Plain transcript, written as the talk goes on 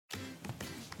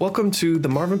Welcome to the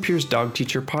Marvin Pierce Dog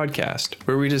Teacher Podcast,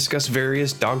 where we discuss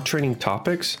various dog training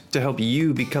topics to help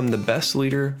you become the best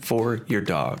leader for your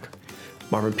dog.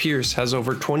 Marvin Pierce has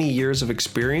over 20 years of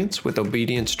experience with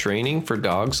obedience training for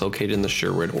dogs located in the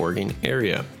Sherwood, Oregon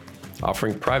area.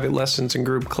 Offering private lessons and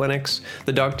group clinics,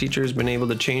 the dog teacher has been able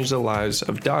to change the lives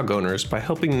of dog owners by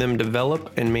helping them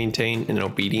develop and maintain an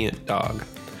obedient dog.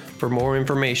 For more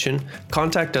information,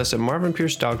 contact us at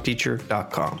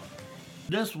marvinpiercedogteacher.com.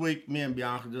 This week, me and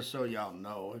Bianca, just so y'all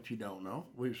know, if you don't know,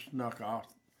 we've snuck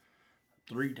off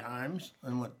 3 times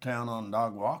and went to town on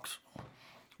dog walks.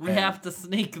 We have to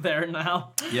sneak there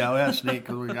now. Yeah, we have to sneak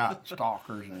because we got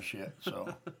stalkers and shit,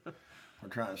 so we're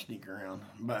trying to sneak around.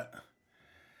 But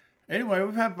anyway,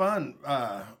 we've had fun.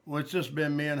 It's just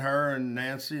been me and her and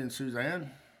Nancy and Suzanne.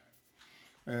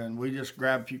 And we just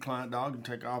grab a few client dogs and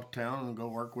take off to town and go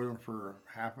work with them for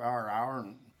half hour,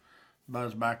 and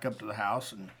buzz back up to the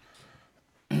house. And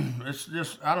it's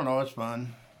just, I don't know, it's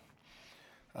fun.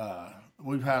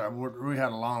 We had a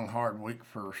long, hard week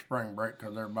for spring break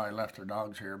because everybody left their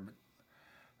dogs here.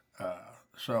 But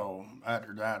so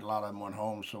after that, a lot of them went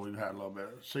home, so we've had a little bit.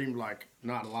 It seemed like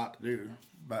not a lot to do,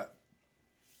 but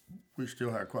we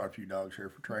still had quite a few dogs here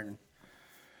for training.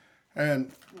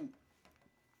 And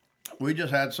we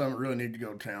just had some that really need to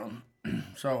go to town.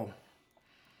 So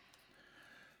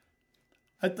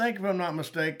I think, if I'm not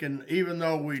mistaken, even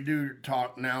though we do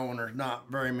talk now when there's not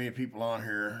very many people on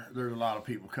here, there's a lot of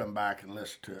people come back and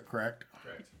listen to it, correct?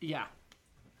 Correct. Yeah.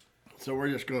 So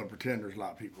we're just going to pretend there's a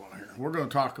lot of people on here. We're going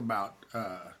to talk about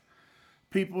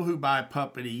people who buy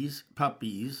puppies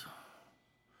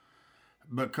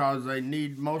because they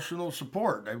need emotional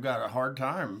support. They've got a hard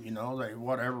time,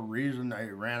 whatever reason, they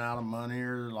ran out of money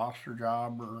or lost their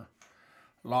job or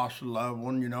lost a loved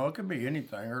one, it could be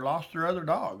anything, or lost their other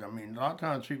dog. I mean, a lot of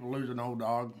times people lose an old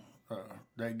dog,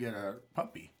 they get a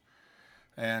puppy.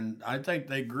 And I think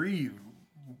they grieve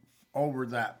over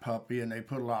that puppy, and they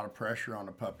put a lot of pressure on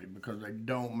the puppy because they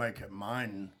don't make it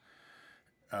mine,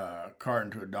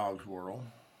 according to a dog's world.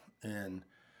 And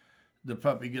the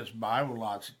puppy gets by with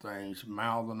lots of things,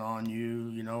 mouthing on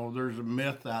you. There's a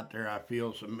myth out there, I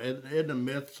feel. Isn't a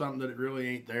myth something that it really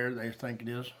ain't there? They think it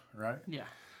is, right? Yeah.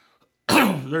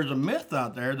 There's a myth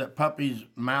out there that puppies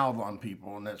mouth on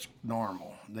people, and that's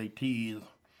normal. They teeth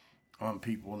on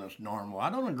people, and it's normal. I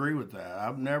don't agree with that.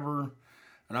 I've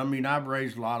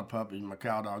raised a lot of puppies, my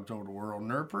cow dogs over the world, and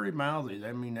they're pretty mouthy.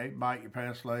 They bite your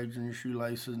pants legs and your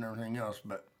shoelaces and everything else,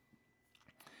 but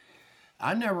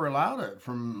I never allowed it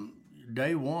from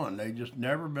day one. They just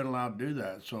never been allowed to do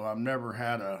that, so I've never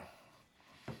had a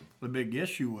big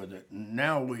issue with it. And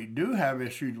now we do have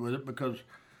issues with it because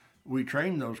we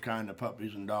train those kind of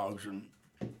puppies and dogs. And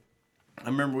I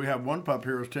remember we had one pup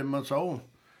here that was 10 months old,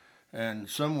 and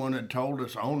someone had told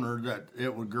its owner that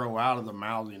it would grow out of the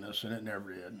mouthiness, and it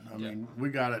never did. I mean, we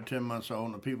got it 10 months old,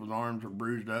 and the people's arms were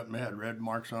bruised up, and they had red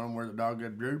marks on them where the dog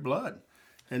had drew blood.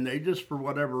 And they just, for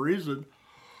whatever reason,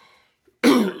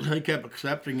 they kept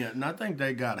accepting it. And I think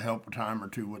they got help a time or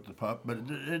two with the pup, but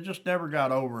it just never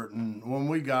got over it. And when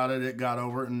we got it, it got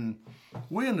over it. And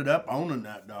we ended up owning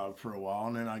that dog for a while,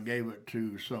 and then I gave it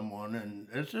to someone. And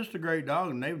it's just a great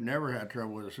dog, and they've never had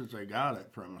trouble with it since they got it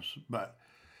from us. But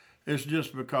it's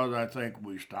just because I think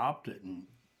we stopped it. And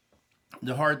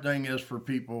the hard thing is for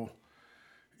people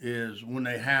is when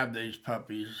they have these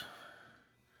puppies,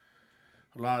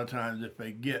 a lot of times if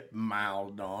they get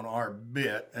mouthed on or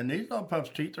bit, and these little pups'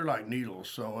 teeth are like needles,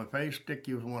 so if they stick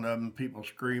you with one of them, people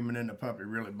screaming, and the puppy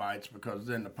really bites, because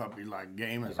then the puppy, like,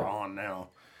 game is on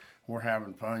now. We're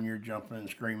having fun. You're jumping and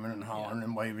screaming and hollering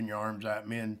and waving your arms at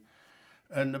me.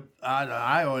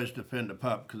 I always defend the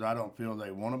pup because I don't feel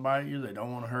they want to bite you. They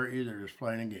don't want to hurt you. They're just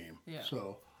playing a game. Yeah.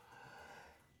 So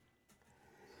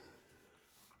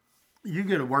you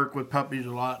get to work with puppies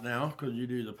a lot now because you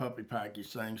do the puppy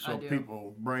package thing. So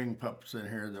people bring pups in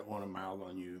here that want to mouth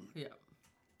on you. Yeah.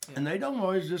 And they don't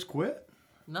always just quit.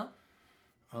 No.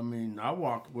 I mean, I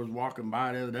was walking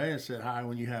by the other day and said hi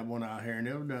when you have one out here, and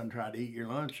it was done tried to eat your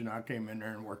lunch, and I came in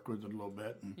there and worked with it a little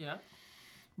bit. Yeah.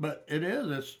 But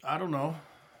it's I don't know.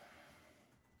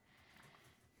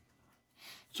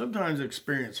 Sometimes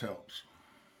experience helps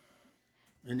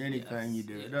in anything you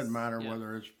do. It doesn't matter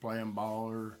whether it's playing ball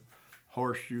or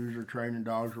horseshoes or training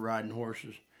dogs or riding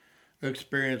horses.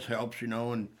 Experience helps,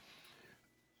 and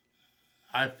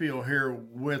I feel here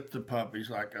with the puppies,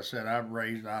 like I said, I've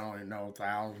raised, I don't even know,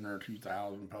 1,000 or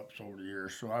 2,000 pups over the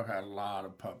years, so I've had a lot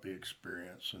of puppy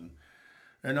experience.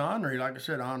 And ornery, like I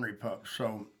said, ornery pups.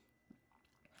 So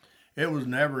it was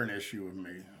never an issue with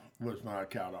me with my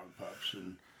cow dog pups.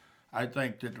 And I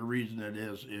think that the reason it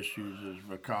is issues is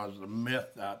because the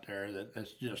myth out there that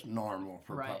it's just normal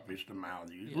for puppies to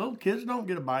mouth you. Yeah. Little kids don't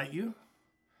get to bite you.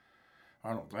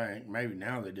 I don't think. Maybe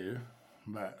now they do.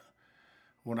 But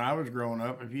when I was growing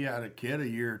up, if you had a kid a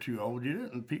year or two old,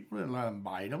 people didn't let them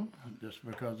bite them just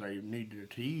because they needed a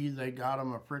teeth. They got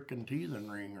them a freaking teething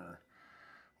ring or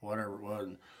whatever it was.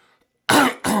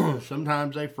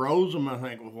 Sometimes they froze them, I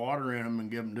think, with water in them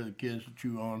and give them to the kids to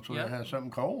chew on so they had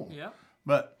something cold. Yep.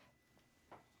 But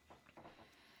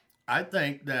I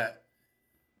think that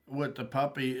with the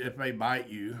puppy, if they bite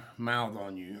you, mouth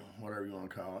on you, whatever you want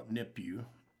to call it, nip you,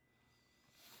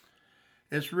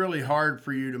 it's really hard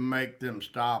for you to make them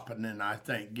stop and then I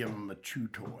think give them a chew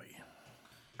toy.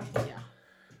 Yeah.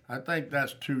 I think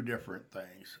that's two different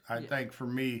things. I think for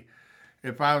me,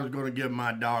 if I was going to give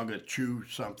my dog a chew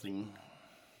something,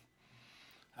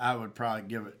 I would probably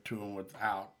give it to him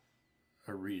without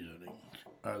a reasoning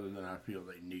other than I feel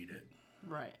they need it.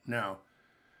 Right. Now,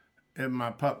 if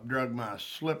my pup drug my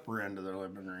slipper into the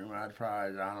living room, I'd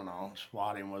probably, I don't know,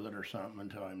 swat him with it or something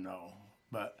until I know.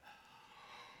 But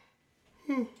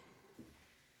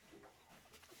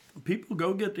people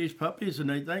go get these puppies and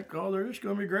they think, oh, they're just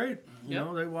going to be great. You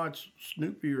know, they watch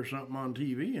Snoopy or something on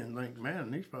TV and think,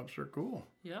 man, these pups are cool.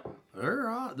 Yep. They're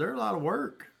a lot of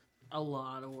work. A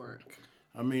lot of work.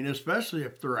 I mean, especially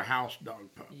if they're a house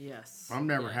dog pup. Yes. I've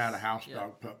never had a house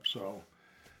dog pup, so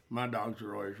my dogs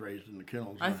are always raised in the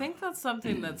kennels. I think that's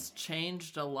something that's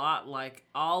changed a lot. Like,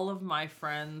 all of my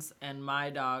friends and my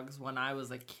dogs, when I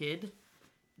was a kid,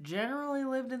 generally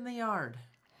lived in the yard.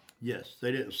 Yes,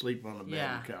 they didn't sleep on the bed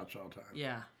and couch all the time.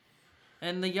 Yeah.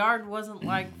 And the yard wasn't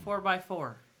like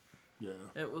 4x4. Yeah.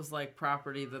 It was like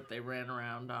property that they ran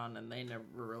around on, and they never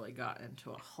really got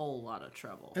into a whole lot of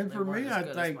trouble. And for me, I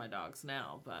think as my dogs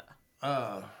now, but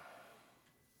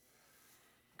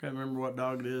can't remember what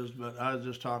dog it is, but I was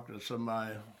just talking to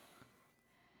somebody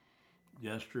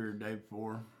yesterday or day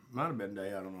before. Might have been day,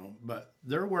 I don't know. But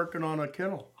they're working on a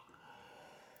kennel.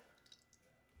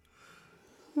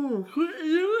 Quit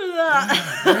doing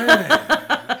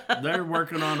that. They're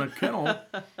working on a kennel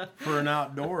for an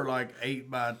outdoor, like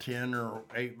 8x10 or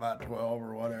 8x12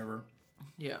 or whatever.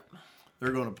 Yeah.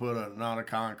 They're going to put not a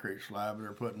concrete slab,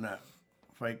 they're putting that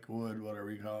fake wood,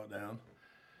 whatever you call it, down.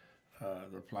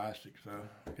 The plastic stuff.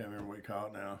 I can't remember what you call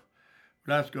it now.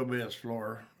 But that's going to be its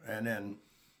floor. And then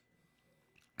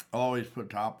I'll always put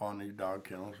top on these dog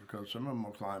kennels because some of them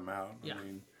will climb out. Yeah. I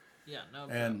mean, No.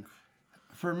 and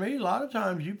for me, a lot of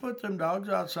times you put them dogs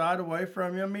outside away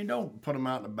from you. I mean, don't put them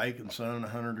out in the baking sun in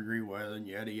 100-degree weather and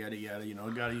yada, yada, yada. You know,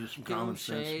 you got to use some common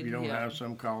sense. If you don't have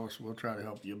some, call us. We'll try to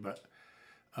help you. But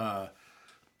I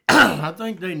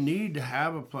think they need to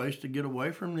have a place to get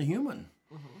away from the human.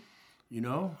 Mm-hmm. You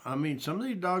know, I mean, some of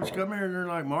these dogs come here and they're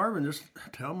like, Marvin, just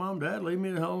tell Mom, Dad, leave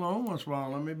me the hell alone once in a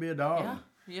while. Let me be a dog.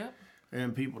 Yeah.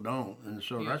 And people don't. And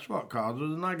so that's what causes it.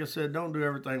 And like I said, don't do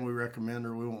everything we recommend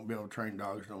or we won't be able to train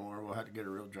dogs no more. We'll have to get a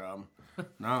real job.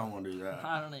 No, I don't want to do that.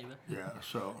 I don't either. Yeah,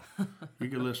 so you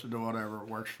can listen to whatever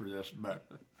works for this. But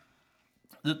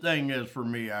the thing is, for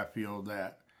me, I feel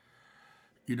that,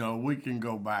 you know, we can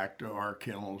go back to our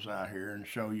kennels out here and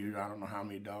show you, I don't know how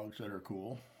many dogs that are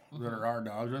cool, that are our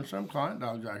dogs, and some client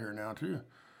dogs out here now, too.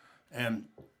 And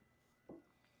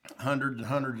hundreds and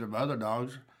hundreds of other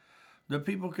dogs. The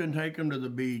people can take them to the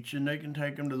beach, and they can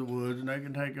take them to the woods, and they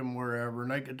can take them wherever,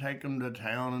 and they can take them to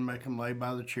town and make them lay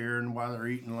by the chair and while they're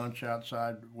eating lunch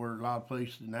outside, where a lot of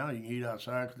places now you can eat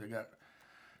outside because they got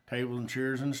tables and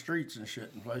chairs in the streets and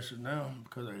shit in places now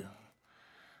because they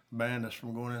banned us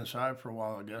from going inside for a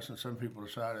while, I guess, and some people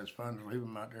decided it's fun to leave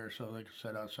them out there so they can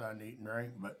sit outside and eat and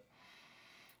drink. But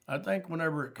I think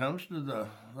whenever it comes to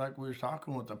like we was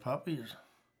talking with the puppies,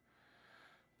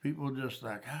 people just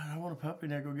like, I want a puppy,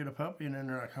 and they go get a puppy, and then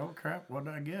they're like, oh crap, what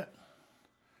did I get?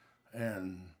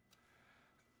 And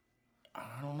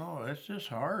I don't know, it's just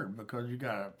hard because you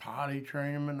got to potty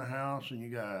train them in the house, and you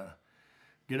got to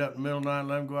get up in the middle of the night,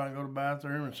 let them go out and go to the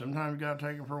bathroom, and sometimes you got to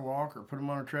take them for a walk or put them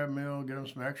on a treadmill, get them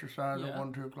some exercise at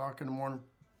 1, 2 o'clock in the morning,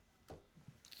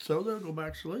 so they'll go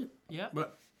back to sleep. Yeah.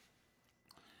 But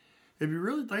if you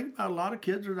really think about it, a lot of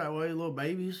kids are that way, little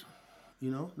babies. You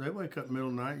know, they wake up in the middle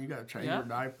of the night and you got to change their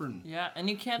diaper. And, and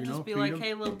you can't just be like,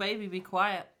 hey, little baby, be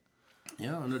quiet.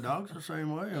 Yeah, and the dogs are the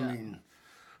same way. I mean,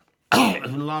 a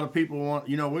lot of people want,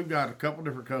 you know, we've got a couple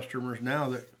different customers now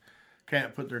that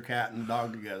can't put their cat and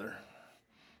dog together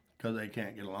because they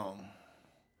can't get along.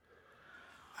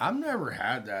 I've never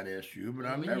had that issue, but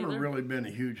I've never really been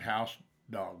a huge house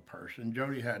dog person.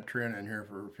 Jody had Trent in here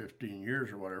for 15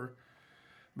 years or whatever.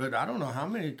 But I don't know how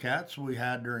many cats we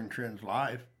had during Trent's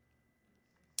life.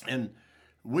 And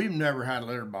We've never had a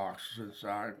litter box since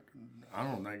I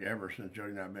don't think ever since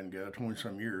Jody and I have been together,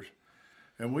 20-some years.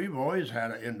 And we've always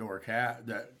had an indoor cat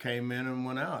that came in and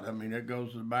went out. I mean, it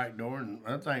goes to the back door, and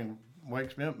that thing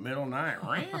wakes me up middle of the night.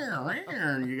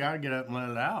 And you got to get up and let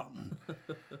it out.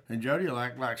 And Jody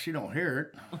like she don't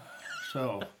hear it.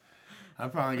 So I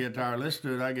finally get tired of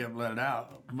listening to it. I get up and let it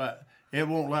out. But it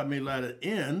won't let me let it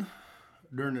in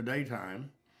during the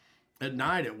daytime. At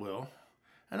night it will.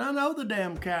 And I know the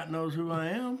damn cat knows who I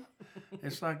am.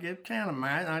 It's like I can't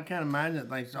imagine it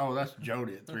thinks, oh, that's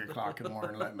Jody at 3 o'clock in the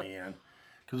morning, let me in.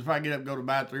 Because if I get up and go to the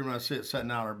bathroom and I sit sitting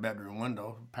out our bedroom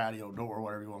window, patio door,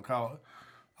 whatever you want to call it,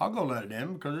 I'll go let it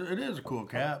in because it is a cool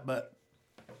cat. But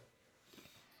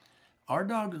our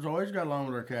dog has always got along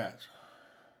with our cats.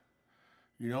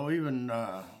 You know, even,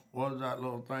 what was that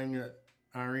little thing that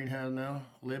Irene has now?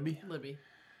 Libby? Libby.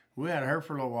 We had her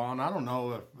for a little while, and I don't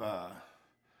know if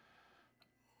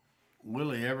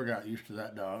Willie ever got used to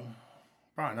that dog.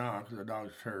 Probably not, because the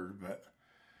dog's hers, but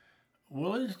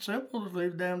Willie's simple. Just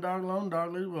leave the damn dog alone,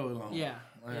 dog leaves Willie alone. Yeah.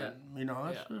 And, Yeah. you know,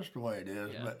 that's just the way it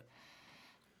is. Yeah. But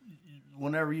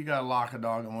whenever you got to lock a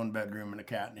dog in one bedroom and a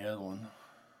cat in the other one,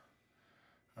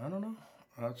 I don't know.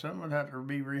 Something would have to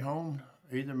be rehomed.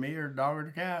 Either me or the dog or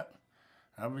the cat.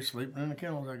 I'll be sleeping in the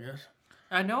kennels, I guess.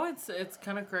 I know it's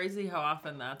kind of crazy how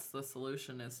often that's the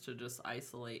solution is to just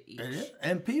isolate each. It is.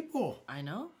 And people. I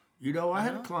know. You know, I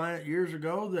had a client years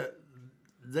ago that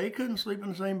they couldn't sleep in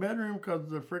the same bedroom because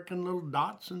the freaking little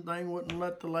Dotson thing wouldn't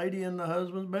let the lady in the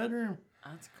husband's bedroom.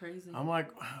 That's crazy. I'm like,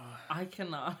 I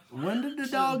cannot. When did the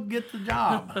dog get the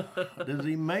job? Does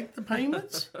he make the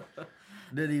payments?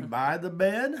 Did he buy the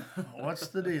bed? What's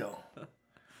the deal?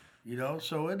 You know,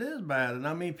 so it is bad. And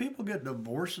I mean, people get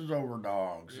divorces over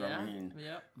dogs. Yeah, I mean,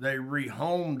 yep. They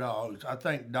rehome dogs. I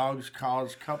think dogs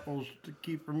cause couples to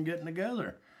keep from getting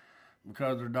together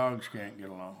because their dogs can't get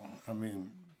along. I mean,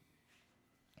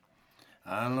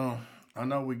 I don't know. I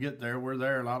know we get there. We're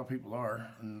there. A lot of people are.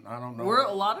 And I don't know.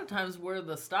 A lot of times we're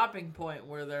the stopping point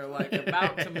where they're like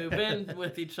about to move in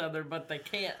with each other, but they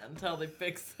can't until they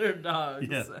fix their dogs.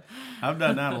 Yeah. I've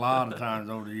done that a lot of times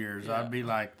over the years. Yeah. I'd be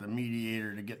like the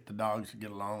mediator to get the dogs to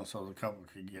get along so the couple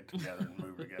could get together and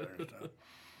move together and stuff.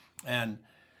 And,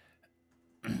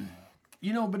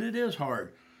 you know, but it is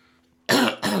hard.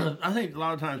 I think a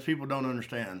lot of times people don't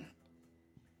understand.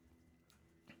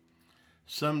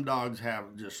 Some dogs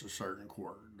have just a certain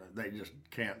quirk. They just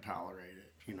can't tolerate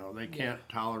it. You know, they can't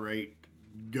tolerate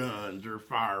guns or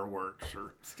fireworks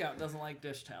or... Scout doesn't like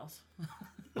dish towels.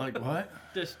 Like what?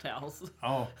 Dish towels.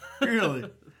 Oh, really?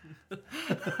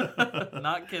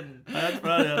 Not kidding. That's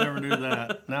funny. I'll never do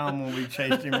that. Now I'm going to be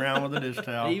chasing him around with a dish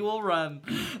towel. He will run.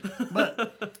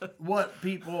 But what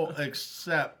people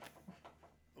accept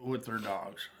with their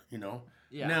dogs, you know?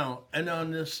 Yeah. Now, and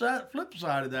on the flip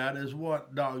side of that is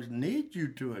what dogs need you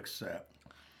to accept.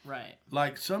 Right.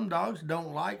 Like some dogs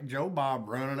don't like Joe Bob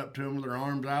running up to them with their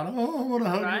arms out. Oh, I want to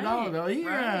hug your dog. Oh,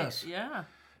 yes. Yeah.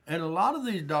 And a lot of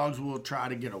these dogs will try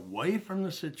to get away from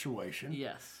the situation.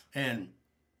 Yes. And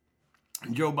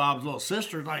Joe Bob's little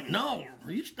sister's like, no,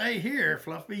 you stay here,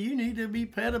 Fluffy. You need to be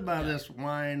petted by this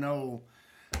wino,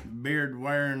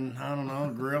 beard-wearing, I don't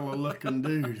know, gorilla-looking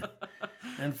dude.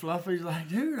 And Fluffy's like,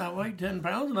 dude, I weigh 10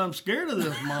 pounds and I'm scared of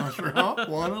this monster. I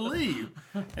want to leave.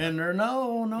 And they're,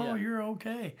 no, you're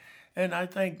okay. And I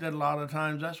think that a lot of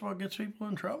times that's what gets people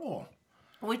in trouble.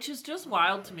 Which is just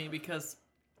wild to me because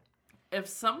if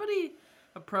somebody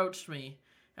approached me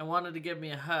and wanted to give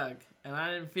me a hug and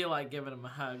I didn't feel like giving them a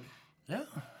hug, yeah,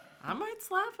 I might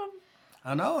slap them.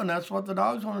 I know, and that's what the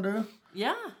dogs want to do.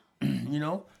 Yeah. You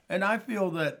know, and I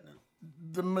feel that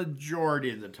the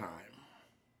majority of the time,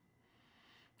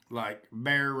 like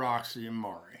Bear, Roxy, and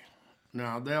Mari,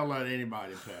 now they'll let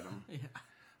anybody pet them. Yeah.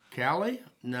 Callie,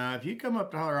 now if you come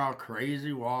up to her all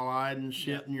crazy, wall-eyed and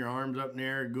shit, and your arms up in the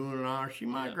air, gooing and on, she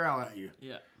might growl at you.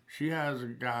 Yeah. She has a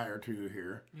guy or two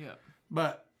here. Yeah.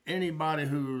 But anybody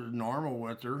who's normal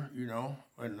with her, you know,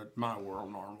 in my world,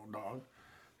 normal dog,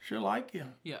 she'll like you.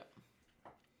 Yeah.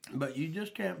 But you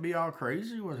just can't be all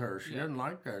crazy with her. She doesn't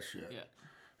like that shit. Yeah.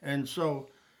 And so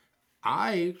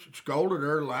I scolded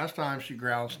her last time she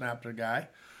growled, snapped at a guy.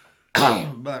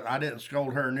 But I didn't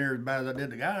scold her near as bad as I did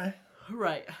the guy.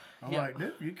 Right. I'm like,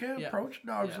 dude, you can't approach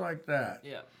dogs like that.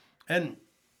 Yeah. And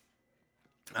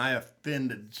I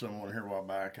offended someone here a while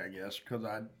back, I guess, because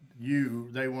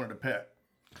they wanted to pet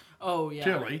Oh, yeah.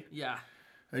 Tilly. Yeah.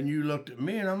 And you looked at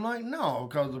me, and I'm like, no,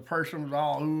 because the person was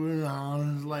all, ooh and ah,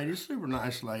 this lady, super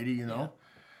nice lady, you know.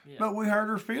 Yeah. But we hurt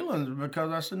her feelings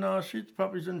because I said, no, the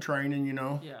puppy's in training, you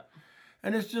know. Yeah.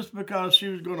 And it's just because she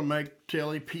was going to make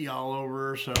Tilly pee all over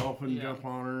herself and jump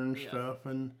on her and stuff.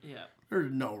 And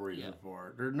There's no reason for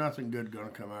it. There's nothing good going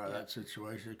to come out of that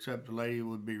situation except the lady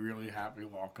would be really happy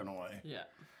walking away. Yeah.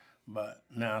 But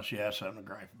now she has something to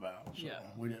gripe about, so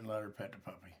we didn't let her pet the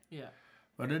puppy. Yeah.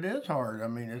 But it is hard. I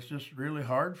mean, it's just really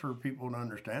hard for people to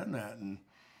understand that. And,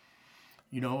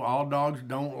 you know, all dogs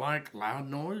don't like loud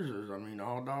noises. I mean,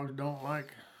 all dogs don't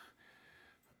like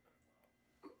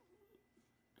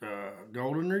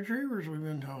golden retrievers, we've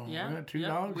been told. Yeah. We got two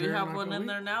dogs. We have one in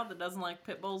there now that doesn't like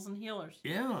pit bulls and healers.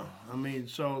 Yeah. I mean,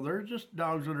 so they're just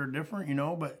dogs that are different, you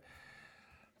know, but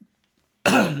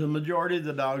the majority of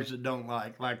the dogs that don't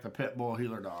like the pit bull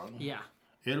healer dog. Yeah.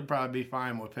 It'll probably be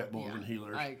fine with pit bulls and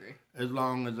healers. I agree. As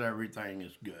long as everything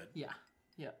is good. Yeah.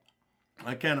 Yeah.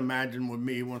 I can't imagine with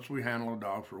me, once we handle a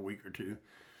dog for a week or two,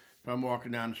 if I'm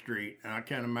walking down the street, and I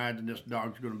can't imagine this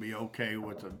dog's going to be okay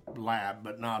with a lab,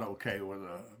 but not okay with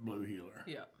a blue healer.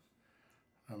 Yeah.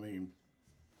 I mean,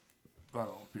 I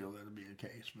don't feel that'll be the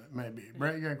case, but maybe.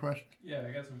 Brett, you got a question? Yeah,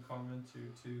 I got some comments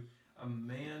here too.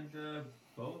 Amanda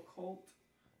Bocolt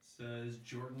says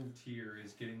Jordan Tier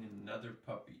is getting another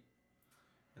puppy.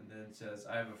 And then says,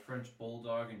 I have a French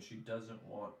bulldog and she doesn't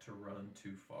want to run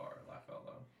too far. Laugh out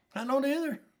loud. I don't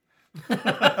either.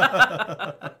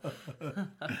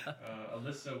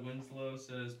 Alyssa Winslow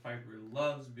says Piper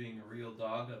loves being a real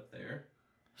dog up there.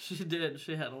 She did.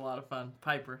 She had a lot of fun.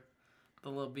 Piper, the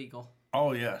little beagle.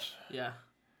 Oh, yes. Yeah.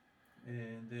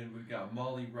 And then we got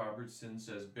Molly Robertson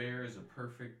says Bear is a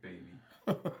perfect baby.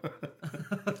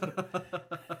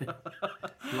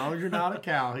 As long as you're not a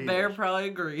cow, Bear probably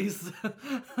agrees.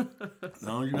 As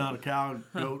long as you're not a cow,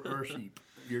 goat, or sheep,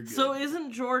 you're good. So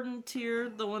isn't Jordan Tier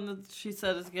the one that she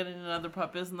said is getting another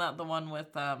pup? Isn't that the one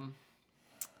with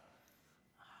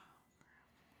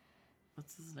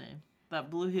what's his name? That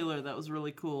blue healer that was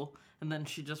really cool. And then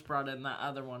she just brought in that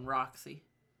other one, Roxy.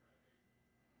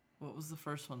 What was the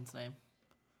first one's name?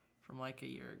 From like a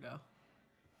year ago.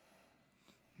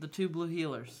 The two blue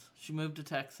healers. She moved to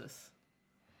Texas.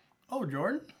 Oh,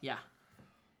 Jordan? Yeah.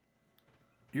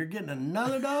 You're getting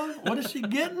another dog? What is she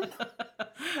getting?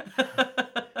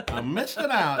 I missed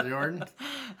it out, Jordan.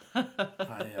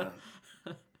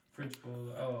 French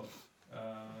Bull.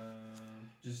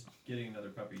 Just getting another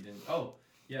puppy. Didn't. Oh,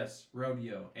 yes,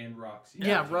 Rodeo and Roxy.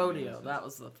 Yeah, Rodeo. That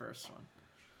was the first one.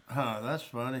 Huh, that's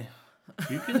funny.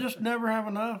 You can just never have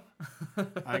enough,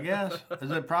 I guess.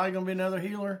 Is it probably going to be another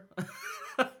healer?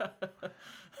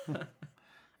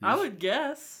 I would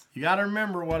guess. You got to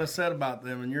remember what I said about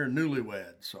them, and you're a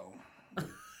newlywed, so.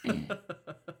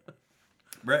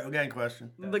 Brett, we got a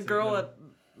question. The girl at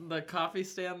the coffee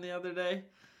stand the other day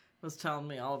was telling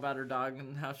me all about her dog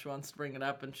and how she wants to bring it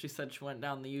up, and she said she went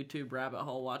down the YouTube rabbit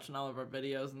hole watching all of our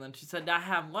videos, and then she said, I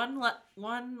have one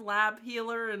lab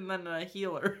healer and then a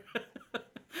healer.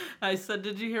 I said,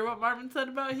 did you hear what Marvin said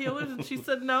about healers? And she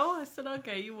said, no. I said,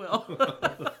 okay, you will.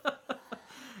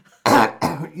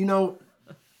 You know,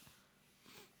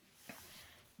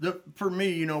 for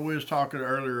me, you know, we was talking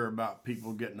earlier about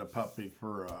people getting a puppy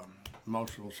for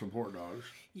emotional support dogs.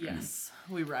 Yes,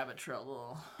 we rabbit trailed a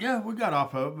little. Yeah, we got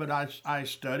off of it, but I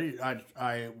studied. I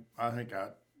think I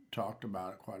talked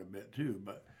about it quite a bit too.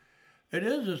 But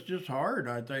it's just hard.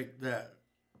 I think that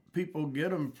people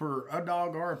get them for a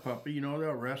dog or a puppy. You know,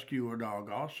 they'll rescue a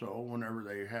dog also whenever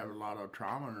they have a lot of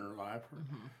trauma in their life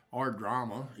or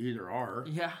drama, either or.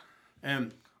 Yeah.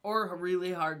 And or a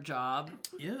really hard job.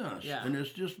 Yes. Yeah. And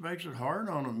it just makes it hard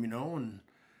on them, you know, and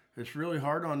it's really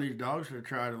hard on these dogs to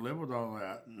try to live with all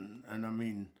that. And I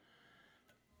mean,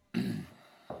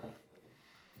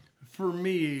 for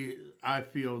me, I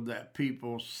feel that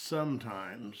people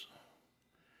sometimes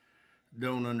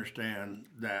don't understand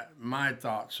that my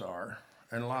thoughts are,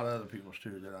 and a lot of other people's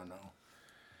too that I know,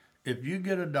 if you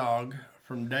get a dog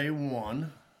from day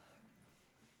one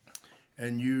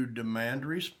and you demand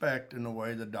respect in a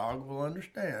way the dog will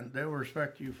understand, they will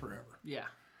respect you forever. Yeah.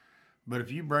 But if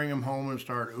you bring them home and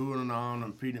start oohing and on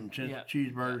and feed them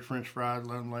cheeseburgers, French fries,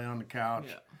 let them lay on the couch,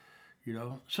 you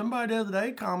know. Somebody the other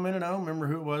day commented, I don't remember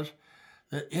who it was,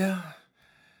 that,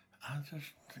 I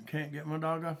just can't get my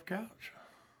dog off the couch.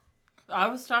 I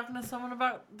was talking to someone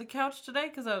about the couch today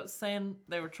because I was saying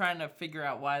they were trying to figure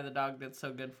out why the dog did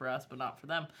so good for us but not for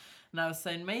them. And I was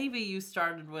saying maybe you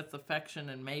started with affection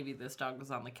and maybe this dog was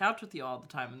on the couch with you all the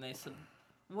time. And they said,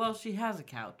 well, she has a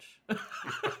couch.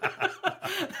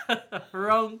 Her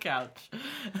own couch.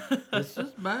 It's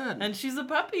just bad. And she's a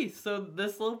puppy. So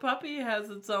this little puppy has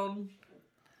its own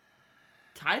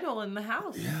title in the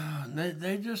house. Yeah,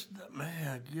 they just,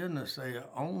 man, goodness, they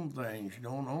own things. You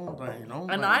don't own things.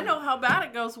 And I know how bad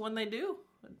it goes when they do.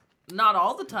 Not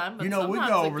all the time, but you know, sometimes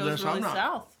we go it over goes this. really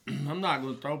south. I'm not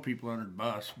going to throw people under the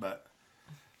bus, but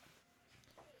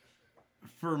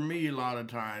for me, a lot of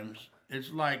times,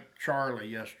 it's like Charlie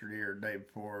yesterday or the day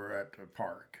before at the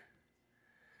park.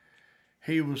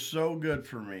 He was so good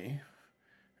for me,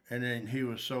 and then he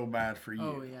was so bad for you.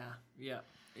 Oh,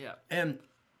 yeah. And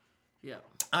Yeah.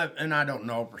 I don't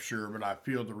know for sure, but I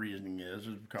feel the reasoning is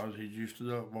because he's used to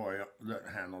the boy that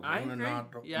handles him and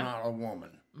not a woman.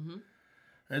 Mm-hmm.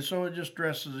 And so it just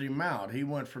stresses him out. He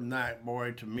went from that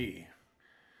boy to me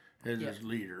as his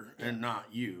leader and not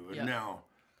you. And now,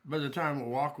 by the time the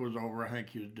walk was over, I think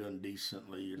he was doing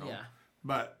decently, you know. Yeah.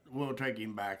 But we'll take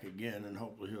him back again, and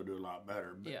hopefully he'll do a lot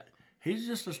better. But Yeah. he's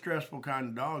just a stressful kind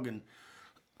of dog, and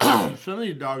some of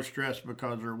these dogs stress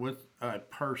because they're with a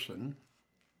person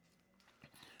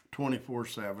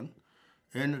 24/7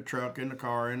 in the truck, in the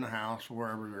car, in the house,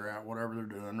 wherever they're at, whatever they're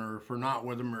doing, or if we're not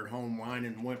with them, they're at home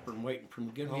whining and whimpering, waiting for them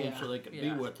to get home so they can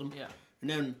be with them. Yeah. And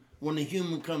then when the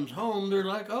human comes home, they're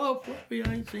like, "Oh, Fluffy,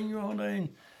 I ain't seen you all day." And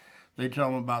they tell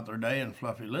them about their day, and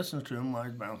Fluffy listens to them while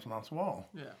he's bouncing off the wall.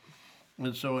 Yeah.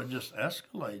 And so it just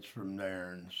escalates from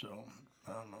there. And so,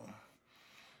 I don't know.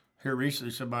 Here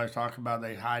recently, somebody's talking about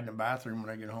they hide in the bathroom when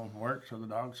they get home from work so the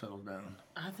dog settles down.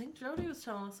 I think Jody was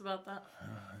telling us about that.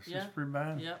 It's pretty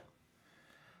bad. Yep.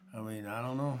 I mean, I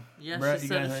don't know. Yeah, Brett, she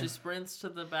said if she sprints to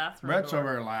the bathroom Brett's door.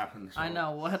 over there laughing. So. I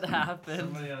know what happened.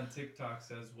 Somebody on TikTok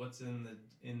says, "What's in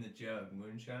the jug?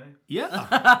 Moonshine?" Yeah,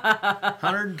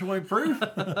 120 proof.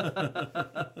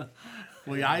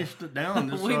 We iced it down.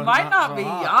 Just We so it's might not so be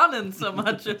hot. yawning so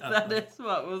much if that is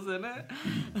what was in it.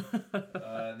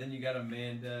 Then you got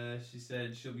Amanda. She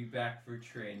said she'll be back for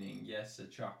training. Yes, a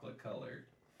chocolate colored.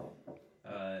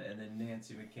 And then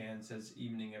Nancy McCann says,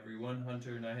 "Evening, everyone.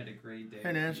 Hunter and I had a great day Hey,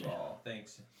 with Nancy. you all.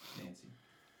 Thanks, Nancy."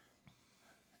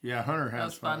 Yeah, Hunter has That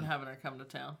was fun having her come to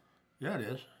town. Yeah, it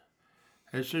is.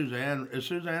 Is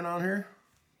Suzanne on here?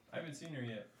 I haven't seen her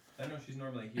yet. I know she's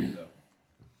normally here though.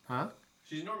 Huh?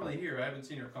 She's normally here. I haven't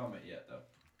seen her comment yet though.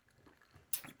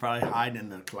 Probably hiding in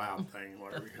the cloud thing,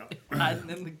 whatever you call it. Hiding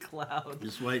in the clouds.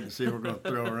 Just waiting to see if we're going to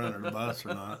throw her under the bus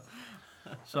or not.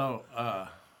 So,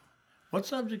 what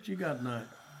subject you got tonight?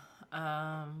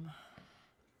 I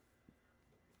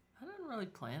didn't really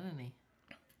plan any.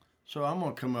 So I'm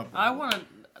going to come up with I want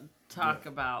to talk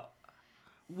about,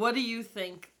 what do you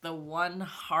think the one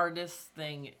hardest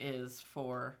thing is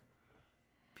for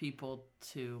people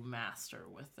to master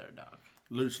with their dog?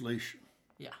 loose leash.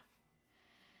 Yeah.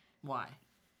 Why?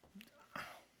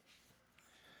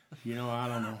 You know, I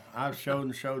don't know. I've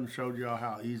showed y'all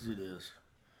how easy it is.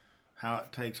 How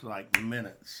it takes like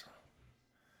minutes.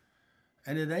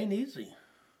 And it ain't easy.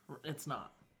 It's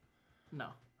not. No.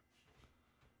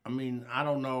 I mean, I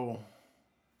don't know.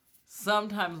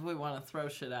 Sometimes we want to throw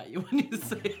shit at you when you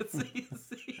say it's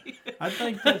easy. I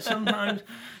think that sometimes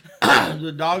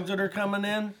the dogs that are coming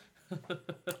in,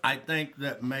 I think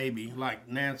that maybe, like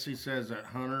Nancy says that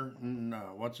Hunter,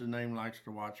 what's his name, likes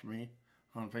to watch me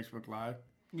on Facebook Live.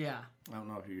 Yeah. I don't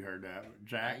know if you heard that.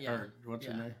 Jack, yeah. or what's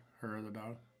his name? Her other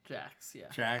dog? Jax, yeah.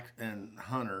 Jack and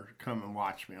Hunter come and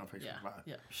watch me on Facebook Yeah. Live.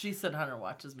 Yeah. She said Hunter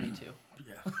watches me too.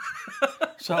 Yeah.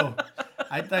 So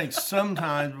I think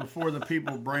sometimes before the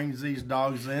people brings these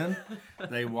dogs in,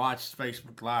 they watch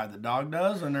Facebook Live. The dog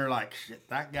does, and they're like, "Shit,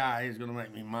 that guy is going to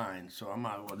make me mine, so I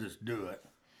might as well just do it."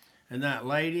 And that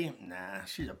lady, nah,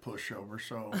 she's a pushover,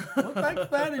 so what the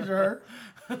that is her.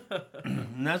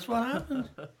 And that's what happens.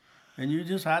 And you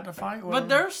just have to fight with But them.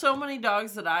 there are so many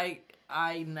dogs that I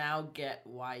now get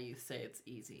why you say it's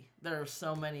easy. There are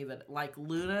so many that, like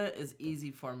Luna is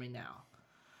easy for me now.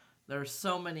 There are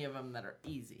so many of them that are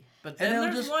easy. But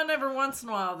then there's one every once in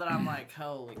a while that I'm like,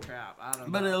 holy crap, I don't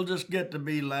know. But it'll just get to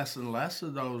be less and less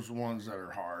of those ones that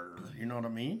are harder. You know what I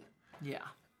mean? Yeah.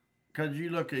 Because you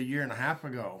look a year and a half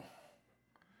ago,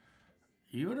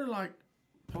 you would have like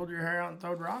pulled your hair out and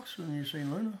thrown rocks when you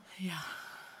seen Luna. Yeah.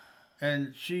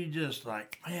 And she just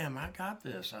like, man, I got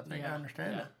this. I think I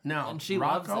understand it. Now, And she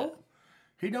loves Rocco, it.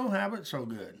 he don't have it so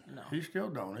good. No. He still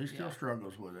don't. He still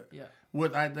struggles with it. Yeah.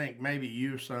 With, I think, maybe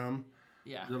you some,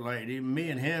 Yeah. the lady.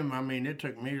 Me and him, I mean, it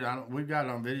took me, we got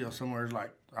it on video somewhere, it's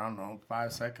like, I don't know,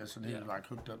 5 seconds, and he was like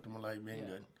hooked up to my leg being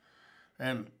good.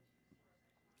 And,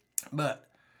 but,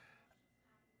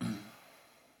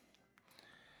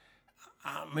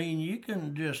 I mean, you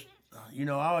can just, I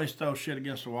always throw shit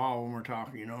against the wall when we're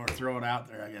talking, or throw it out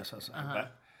there, I guess I say.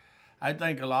 But I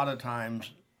think a lot of times,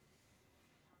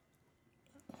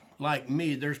 like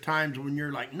me, there's times when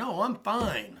you're like, no, I'm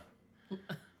fine.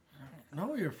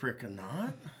 No, you're freaking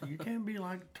not. You can't be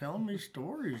like telling me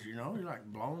stories, you're like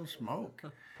blowing smoke.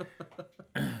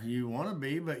 You want to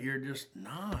be, but you're just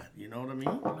not. You know what I mean?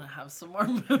 I'm going to have some more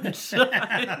moonshine.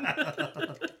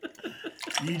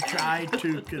 You try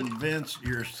to convince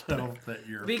yourself that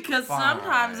you're Because fine.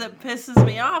 sometimes it pisses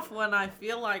me off when I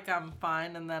feel like I'm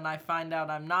fine and then I find out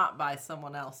I'm not by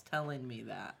someone else telling me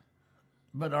that.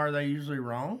 But are they usually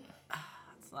wrong?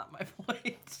 That's not my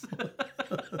point.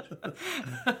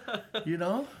 You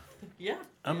know? Yeah.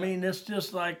 I mean, it's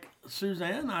just like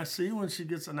Suzanne I see when she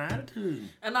gets an attitude.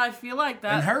 And I feel like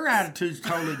that. And her attitude's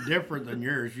totally different than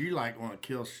yours. You like want to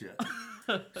kill shit.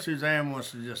 Suzanne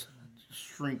wants to just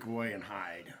shrink away and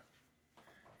hide.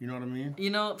 You know what I mean? You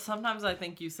know, sometimes I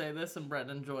think you say this and Brett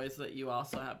enjoys that you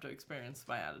also have to experience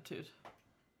my attitude.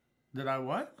 Did I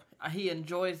what? He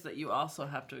enjoys that you also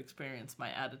have to experience my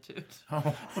attitude.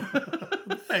 Oh,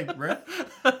 thanks, Brett.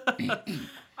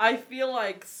 I feel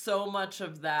like so much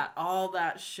of that, all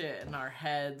that shit in our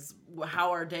heads,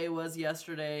 how our day was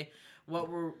yesterday,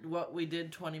 what we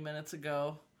did 20 minutes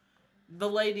ago. The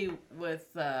lady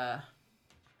with that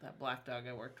black dog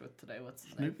I worked with today, what's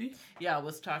his name? Snoopy? Yeah,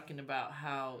 was talking about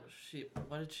how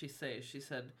what did she say? She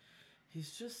said,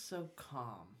 he's just so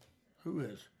calm. Who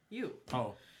is? You.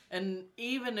 Oh. And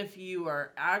even if you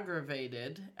are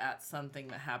aggravated at something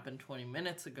that happened 20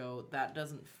 minutes ago, that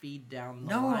doesn't feed down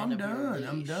the line of your leash.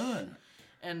 I'm done.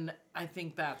 And I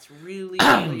think that's really,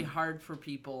 really hard for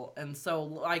people. And so,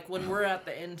 like, when we're at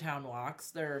the in-town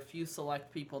walks, there are a few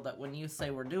select people that when you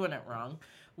say we're doing it wrong,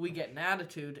 we get an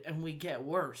attitude and we get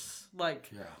worse. Like,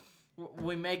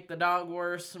 we make the dog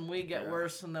worse and we get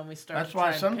worse, and then we start That's to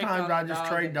why try and pick sometimes on I the just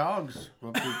dog trade dogs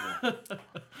with people.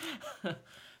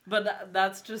 But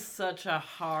that's just such a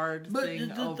hard thing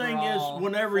But the overall thing is,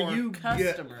 whenever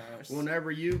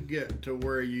you get to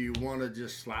where you want to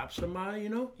just slap somebody, you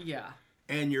know, Yeah.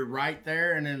 and you're right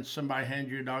there, and then somebody hands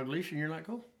you a dog leash, and you're like,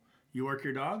 oh, you work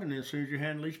your dog, and then as soon as you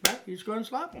hand the leash back, you just go and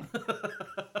slap them.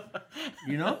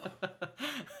 You know?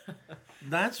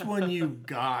 That's when you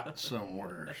got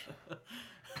somewhere.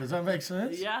 Does that make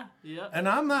sense? Yeah, yeah. And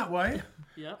I'm that way.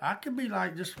 Yeah. I could be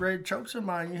like just ready to choke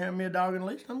somebody, and you hand me a dog and a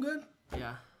leash, I'm good.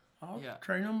 Yeah. I'll Yeah.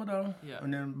 train them a dog. Yeah.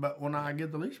 And then, but when I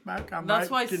get the leash back, I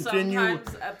That's why might continue.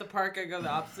 sometimes at the park I go the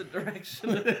opposite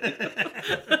direction.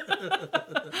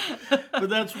 But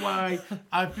that's why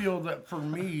I feel that for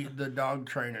me, the dog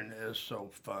training is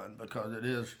so fun because it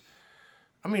is.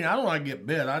 I mean, I don't like to get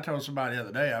bit. I told somebody the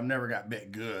other day I've never got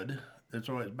bit good. It's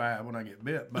always bad when I get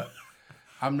bit, but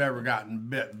I've never gotten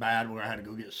bit bad where I had to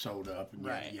go get sewed up and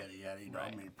Right. yada, yada, you know,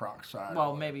 I mean, peroxide.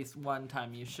 Well, maybe one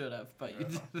time you should have, but you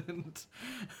didn't.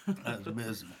 I was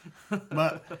busy.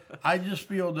 But I just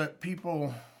feel that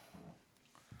people,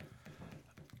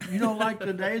 you know, like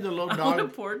today, the little I would have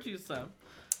dog, poured you some.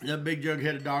 that big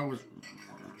jug-headed dog was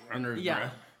under his Yeah,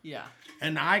 breath. yeah.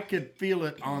 And I could feel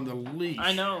it on the leash.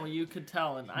 I know, you could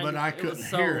tell. And But I it couldn't was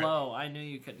so hear it. low, I knew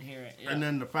you couldn't hear it. Yeah. And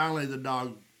then finally the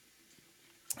dog,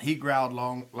 he growled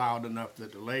loud enough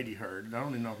that the lady heard. I don't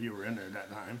even know if you were in there at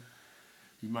that time.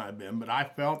 You might have been. But I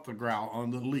felt the growl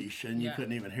on the leash, and you Yeah.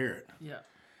 couldn't even hear it. Yeah.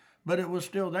 But it was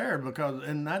still there because,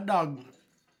 and that dog,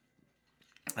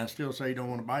 I still say you don't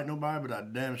want to bite nobody, but I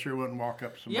damn sure wouldn't walk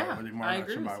up to somebody Yeah, with him. I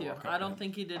agree with somebody you. walk up I to don't him.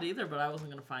 think he did either, but I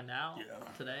wasn't going to find out Yeah.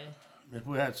 today. If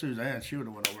we had Suzanne, she would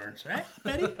have went over and said,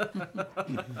 "Hey, Betty."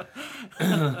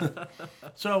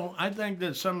 So I think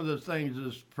that some of the things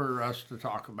is for us to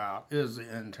talk about is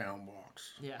the in-town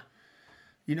walks. Yeah.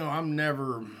 You know, I've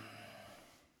never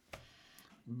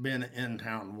been an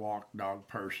in-town walk dog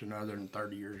person other than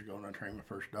 30 years ago when I trained my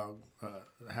first dog.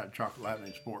 I had chocolate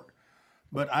lightning sport.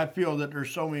 But I feel that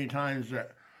there's so many times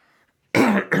that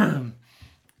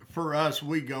for us,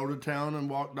 we go to town and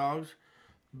walk dogs.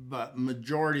 But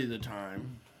majority of the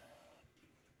time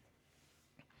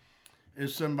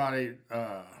is somebody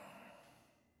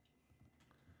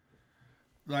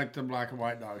like the black and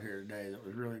white dog here today that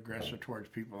was really aggressive towards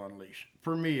people on leash.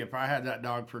 For me, if I had that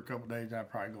dog for a couple of days, I'd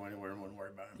probably go anywhere and wouldn't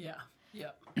worry about him. Yeah.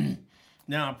 Yeah.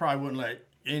 Now, I probably wouldn't let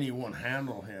anyone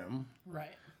handle him,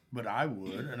 Right. but I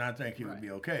would, and I think he would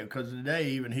be okay. Because today,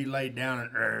 even he laid down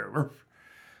and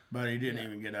but he didn't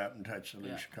even get up and touch the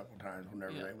leash a couple times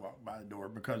whenever they walked by the door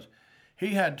because he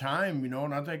had time, you know,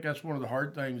 and I think that's one of the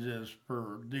hard things is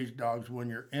for these dogs when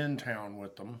you're in town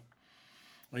with them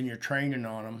and you're training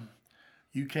on them,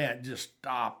 you can't just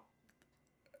stop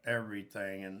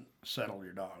everything and settle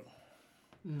your dog.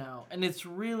 No. And it's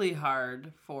really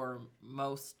hard for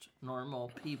most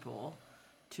normal people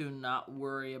to not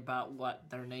worry about what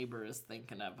their neighbor is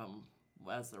thinking of them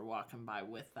as they're walking by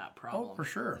with that problem. Oh, for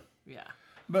sure. Yeah.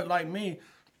 But like me,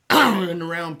 in the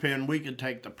round pen, we could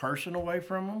take the person away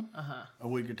from them, or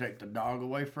we could take the dog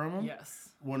away from them. Yes.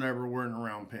 Whenever we're in the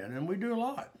round pen, and we do a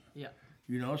lot. Yeah.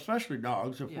 You know, especially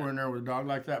dogs. If we're in there with a dog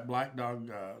like that black dog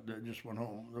that just went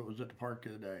home, that was at the park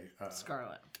the other day.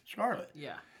 Scarlet. Scarlet.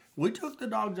 Yeah. We took the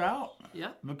dogs out.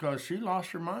 Yeah. Because she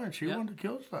lost her mind. She wanted to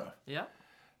kill stuff. Yeah.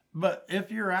 But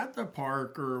if you're at the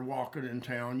park or walking in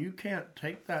town, you can't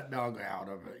take that dog out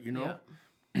of it, you know?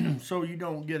 Yeah. So you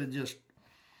don't get to just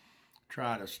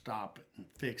try to stop it and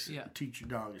fix it and teach your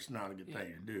dog it's not a good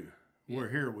thing to do. We're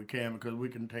here, we can, because we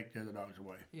can take the other dogs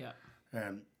away. Yeah.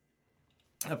 And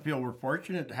I feel we're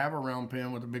fortunate to have a round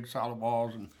pen with the big solid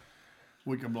walls, and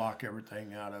we can block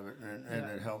everything out of it, and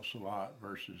it helps a lot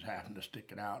versus having to stick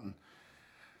it out. And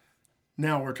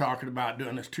now we're talking about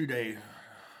doing this 2-day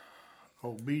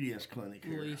obedience clinic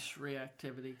here. Leash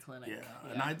reactivity clinic.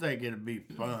 Yeah, and I think it'd be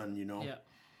fun, you know. Yeah.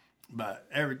 But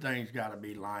everything's got to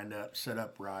be lined up, set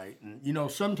up right. And, you know,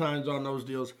 sometimes on those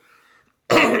deals,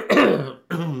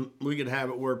 we could have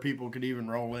it where people could even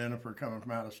roll in if we're coming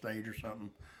from out of state or something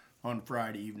on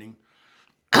Friday evening.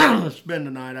 Spend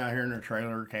the night out here in their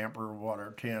trailer, camper, or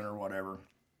whatever, tent or whatever.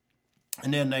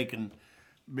 And then they can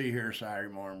be here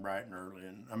Saturday morning bright and early.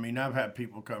 And I mean, I've had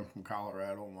people come from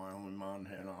Colorado, Wyoming,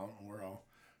 Montana. We're all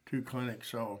 2 clinics.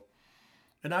 So,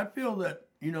 and I feel that,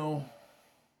 you know,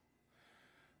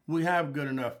 we have good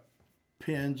enough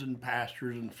pens and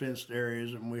pastures and fenced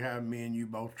areas, and we have me and you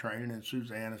both training, and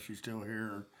Susanna, she's still here,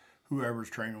 or whoever's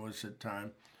training with us at the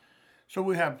time. So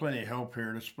we have plenty of help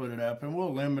here to split it up, and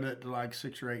we'll limit it to like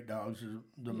 6 or 8 dogs is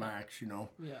the max, you know.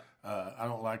 Yeah. I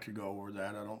don't like to go over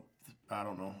that. I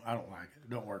don't know. I don't like it. It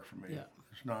don't work for me. Yeah.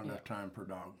 It's not enough time per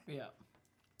dog. Yeah.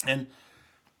 And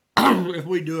if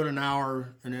we do it an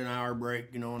hour and then an hour break,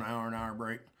 you know, an hour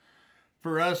break,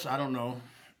 for us, I don't know.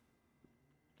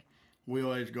 We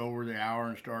always go over the hour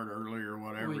and start early or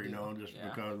whatever, you know, just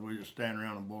because we just stand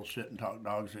around and bullshit and talk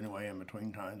dogs anyway in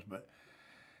between times. But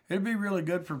it'd be really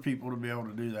good for people to be able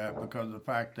to do that because of the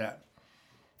fact that,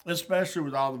 especially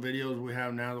with all the videos we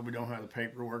have now that we don't have the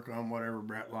paperwork on whatever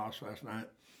Brett lost last night.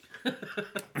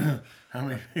 How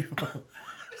many people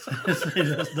see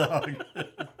this dog?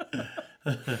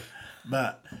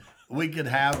 But we could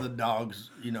have the dogs,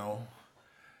 you know,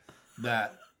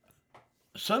 that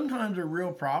sometimes are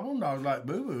real problem dogs like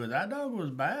Boo Boo. That dog was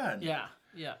bad. Yeah,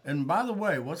 yeah. And by the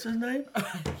way, what's his name?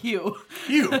 Hugh.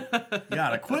 Hugh. You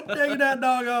gotta quit taking that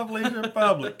dog off leash in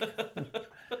public.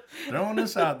 Throwing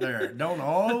this out there. Don't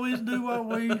always do what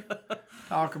we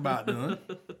talk about doing.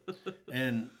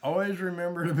 And always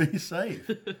remember to be safe.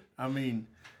 I mean,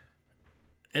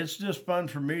 it's just fun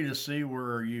for me to see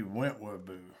where you went with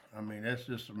Boo. I mean, it's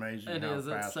just amazing how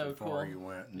fast and far you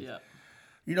went. And, yeah.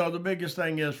 You know, the biggest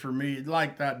thing is for me,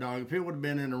 like that dog, if it would have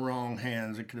been in the wrong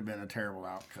hands, it could have been a terrible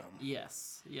outcome.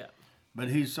 Yes, yeah. But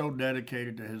he's so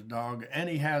dedicated to his dog, and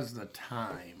he has the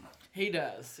time. He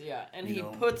does, yeah. And he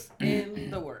puts in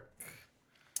the work.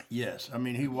 Yes. I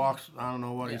mean, he walks, I don't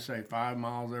know what he say, 5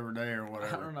 miles every day or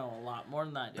whatever. I don't know, a lot more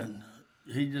than that. And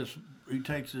he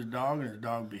takes his dog, and his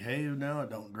dog behaves now. It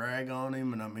don't drag on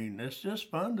him. And, I mean, it's just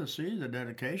fun to see the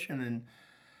dedication. And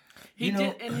he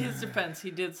did, in his defense,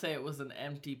 he did say it was an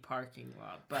empty parking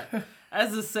lot. But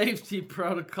as a safety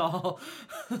protocol.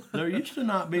 There used to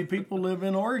not be people live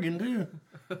in Oregon, too.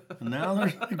 And now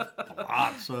there's like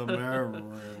lots of them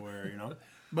everywhere, you know.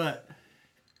 But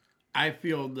I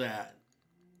feel that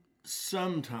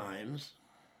sometimes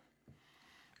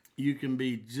you can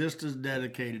be just as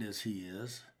dedicated as he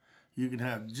is. You can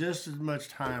have just as much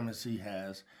time as he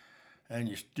has, and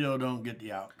you still don't get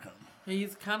the outcome.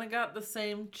 He's kind of got the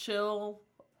same chill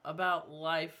about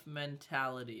life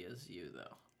mentality as you,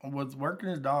 though. With working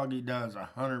his dog, he does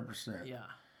 100%. Yeah.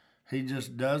 He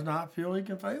just does not feel he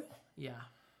can fail. Yeah.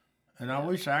 And I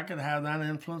wish I could have that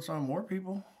influence on more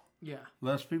people. Yeah.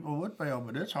 Less people would fail,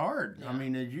 but it's hard. Yeah. I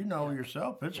mean, as you know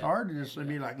yourself, it's hard to just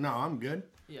be like, no, I'm good.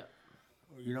 Yeah.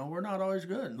 You know, we're not always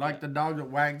good. Like the dog that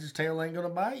wags his tail ain't going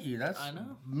to bite you. That's a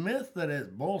myth that is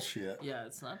bullshit. Yeah,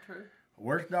 it's not true.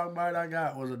 Worst dog bite I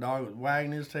got was a dog that was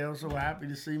wagging his tail so happy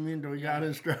to see me until he got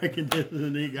in striking distance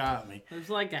and he got me. There's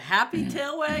like a happy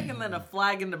tail wag and then a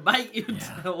flagging to bite you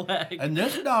tail wag. And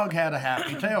this dog had a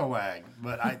happy tail wag,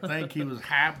 but I think he was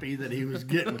happy that he was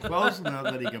getting close enough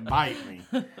that he could bite me.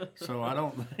 So I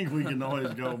don't think we can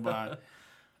always go by,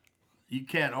 you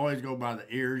can't always go by the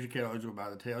ears, you can't always go by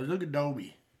the tails. Look at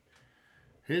Dobie.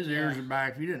 His ears are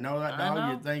back. If you didn't know that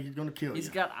dog, you'd think he's going to kill you. He's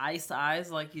got ice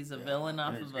eyes like he's a villain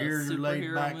off of a superhero movie. His ears are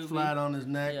laid back flat on his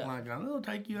neck like, I'm going to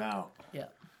take you out. Yeah.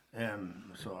 And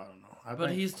so I don't know.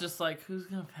 But he's just like, who's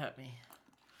going to pet me?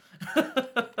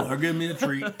 Or give me a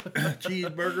treat.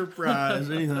 Cheeseburger, fries,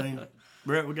 anything.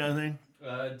 Brett, what got anything?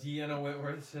 Deanna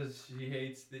Whitworth says she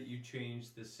hates that you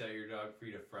changed the Set Your Dog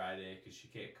Free to Friday because she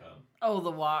can't come. Oh,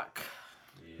 the walk.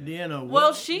 Yeah. Deanna.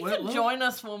 Well, she could join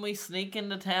us when we sneak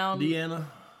into town.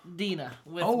 Dina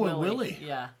with Willie. Willie.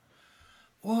 Yeah.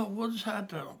 Well, we'll just have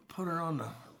to put her on the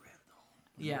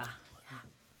Yeah.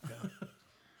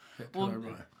 Tell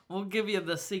everybody. We'll give you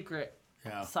the secret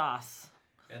sauce.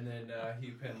 And then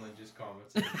Hugh Penland just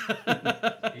commented.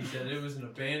 He said it was an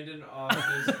abandoned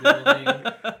office building,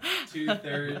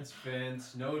 2/3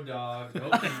 fence, no dog, no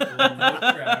people, no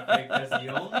traffic. That's the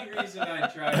only reason I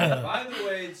tried it. By the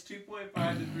way, it's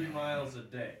 2.5 to 3 miles a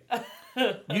day.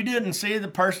 You didn't see the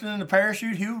person in the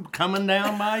parachute, Hugh, coming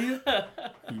down by you?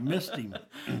 You missed him.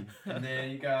 And then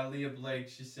you got Leah Blake.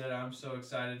 She said, I'm so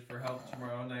excited for help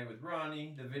tomorrow night with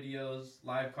Ronnie. The videos,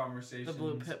 live conversations,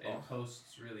 and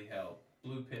posts really help.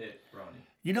 Blue Pit, Ronnie.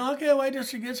 You know, I can't wait till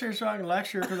she gets here so I can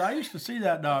lecture her, because I used to see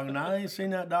that dog, and I ain't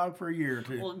seen that dog for a year or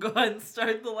two. Well, go ahead and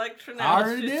start the lecture now. I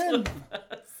already did.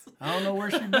 I don't know where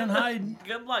she's been hiding.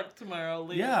 Good luck tomorrow,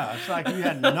 Leah. Yeah, it's like you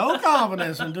had no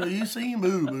confidence until you seen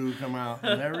Boo Boo come out,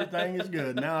 and everything is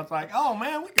good. Now it's like, oh,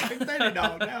 man, we can pick that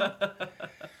dog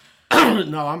now.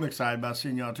 No, I'm excited about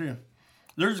seeing y'all, too.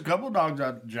 There's a couple dogs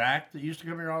out, Jack, that used to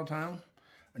come here all the time,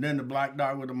 and then the black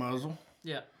dog with the muzzle.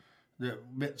 Yeah.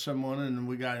 That bit someone, and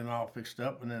we got him all fixed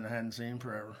up, and then I hadn't seen him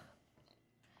forever.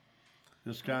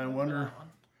 Just kind of wonder.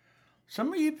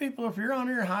 Some of you people, if you're on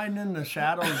here hiding in the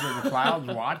shadows of the clouds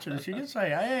watching us, you can say,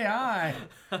 hey, hi.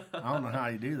 I don't know how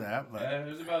you do that, but.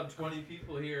 There's about 20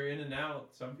 people here in and out.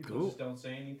 Some people just don't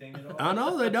say anything at all. I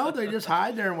know they don't. They just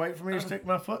hide there and wait for me to stick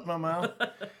my foot in my mouth.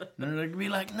 Then they'd be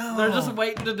like, no. They're just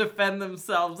waiting to defend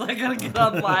themselves. I gotta get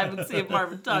on live and see if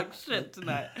Marvin talks shit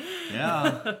tonight.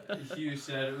 Yeah. Hugh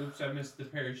said, oops, I missed the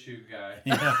parachute guy.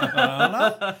 Yeah, I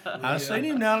know. I seen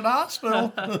him down at the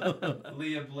hospital.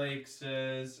 Leah Blake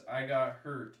says, I got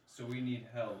hurt, so we need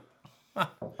help.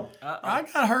 I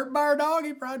got hurt by her dog.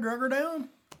 He probably drug her down.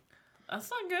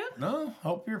 That's not good. No,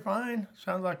 hope you're fine.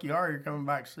 Sounds like you are. You're coming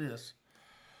back to see us.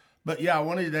 But yeah,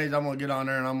 one of these days I'm going to get on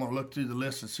there and I'm going to look through the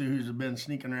list and see who's been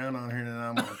sneaking around on here, and then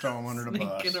I'm going to throw them under the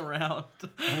bus. Sneaking around.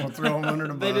 I'm going to throw them under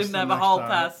the bus. They didn't have a hall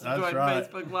pass to That's join right.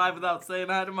 Facebook Live without saying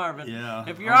hi to Marvin. Yeah.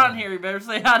 If you're on here, you better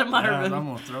say hi to Marvin. Yeah, I'm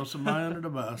going to throw somebody under the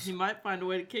bus. He might find a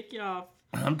way to kick you off.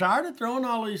 I'm tired of throwing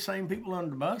all these same people under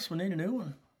the bus. We need a new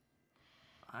one.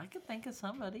 I could think of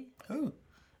somebody. Who?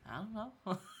 I don't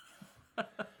know.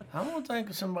 I'm going to think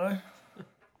of somebody.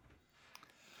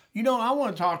 You know, I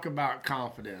want to talk about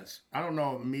confidence. I don't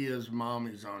know if Mia's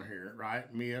mommy's on here,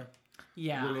 right? Mia?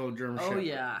 Yeah. The little German Oh, Shepherd.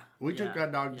 yeah. We took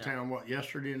that dog to town,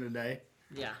 yesterday and today?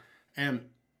 Yeah. And,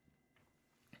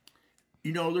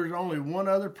 you know, there's only one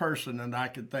other person that I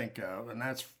could think of, and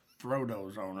that's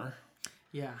Frodo's owner.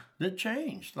 Yeah. That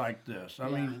changed like this. I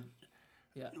mean,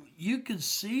 you could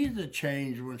see the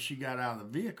change when she got out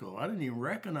of the vehicle. I didn't even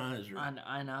recognize her.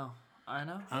 I know.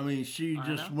 I mean, she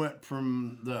just went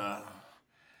from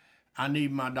I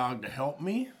need my dog to help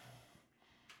me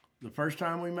the first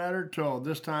time we met her till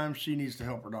this time she needs to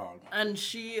help her dog. And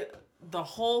she, the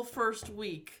whole first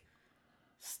week,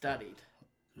 studied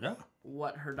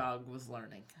what her dog was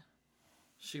learning.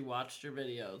 She watched your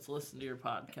videos, listened to your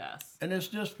podcasts. And it's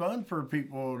just fun for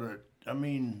people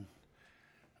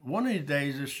one of these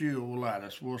days this year will let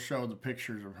us. We'll show the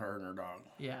pictures of her and her dog.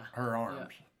 Yeah. Her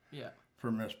arms. Yeah.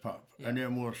 For Miss Pup. Yeah. And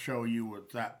then we'll show you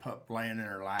with that pup laying in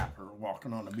her lap or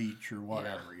walking on the beach or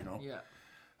whatever, you know.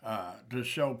 Yeah. To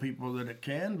show people that it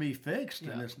can be fixed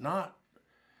and it's not.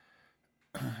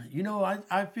 You know,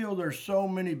 I feel there's so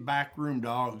many backroom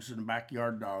dogs and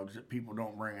backyard dogs that people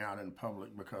don't bring out in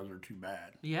public because they're too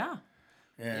bad. Yeah.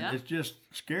 And it just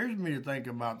scares me to think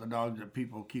about the dogs that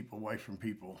people keep away from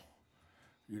people.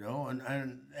 You know,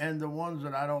 and the ones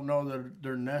that I don't know that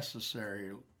they're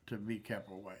necessary to be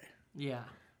kept away. Yeah.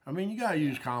 I mean, you got to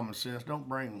use common sense. Don't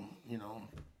bring,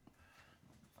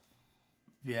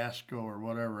 Fiasco or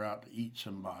whatever out to eat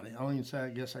somebody. I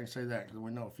guess I can say that because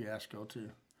we know Fiasco too.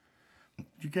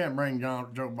 You can't bring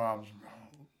Joe Bob's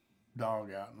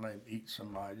dog out and let him eat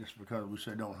somebody just because we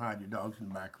say don't hide your dogs in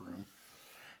the back room.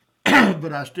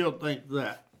 But I still think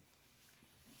that,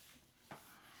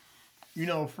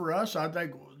 for us, I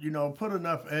think, put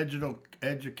enough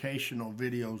educational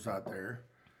videos out there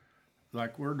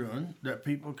like we're doing, that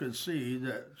people could see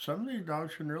that some of these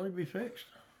dogs can really be fixed.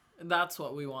 That's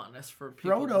what we want, is for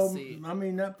people to see. I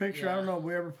mean, that picture, I don't know if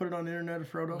we ever put it on the internet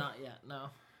of Frodo. Not yet, no.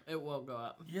 It will go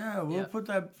up. Yeah, we'll put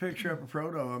that picture up of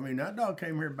Frodo. I mean, that dog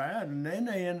came here bad, and then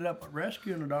they ended up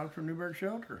rescuing a dog from Newberg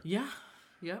Shelter. Yeah,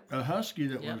 yep. A husky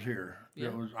that was here.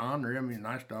 That was ornery. I mean,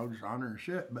 nice dog, just ornery and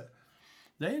shit, but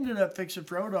they ended up fixing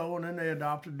Frodo, and then they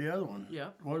adopted the other one.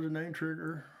 Yeah. What was the name?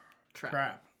 Trigger?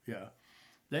 Trap. Yeah.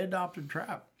 They adopted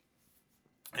Trap.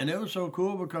 And it was so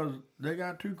cool because they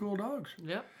got two cool dogs.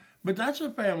 Yep. But that's a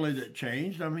family that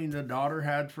changed. I mean, the daughter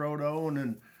had Frodo, and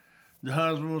then the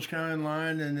husband was kind of in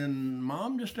line, and then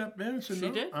Mom just stepped in and said, She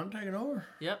did. I'm taking over.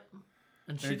 Yep.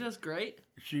 And she does great.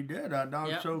 She did. That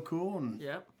dog's so cool. And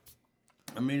Yep.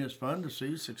 I mean, it's fun to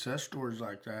see success stories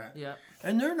like that. Yep.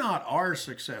 And they're not our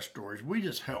success stories. We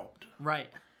just helped. Right.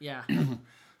 Yeah.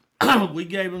 We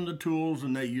gave them the tools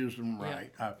and they used them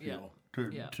right, I feel,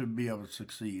 to be able to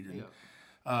succeed.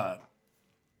 And,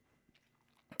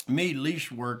 me,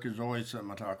 leash work is always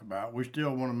something I talk about. We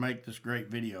still want to make this great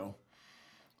video,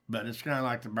 but it's kind of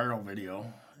like the barrel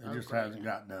video. It just hasn't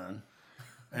got done.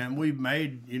 And we've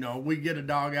made, we get a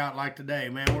dog out like today,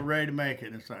 man, we're ready to make it.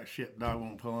 And it's like, shit, dog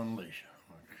won't pull on the leash.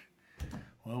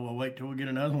 Well, we'll wait till we get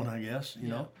another one, I guess, you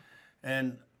know.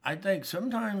 And I think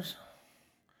sometimes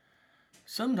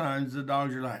the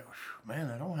dogs are like,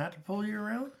 man, I don't have to pull you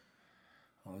around.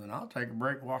 Well, then I'll take a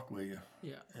break, walk with you.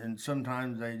 Yeah. And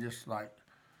sometimes they just like,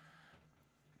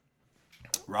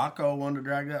 Rocco wanted to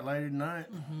drag that lady tonight.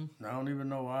 Mm-hmm. I don't even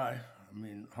know why. I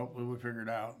mean, hopefully we figure it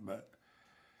out, but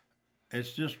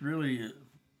it's just really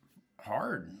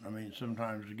hard. I mean,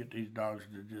 sometimes to get these dogs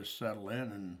to just settle in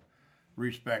and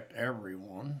respect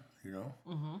everyone,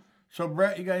 Mm-hmm. So,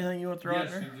 Brett, you got anything you want to throw out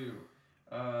there? Yes, you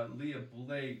do. Leah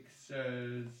Blake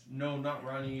says, no, not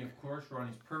Ronnie. Of course,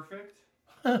 Ronnie's perfect.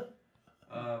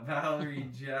 Valerie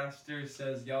Jaster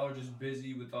says, y'all are just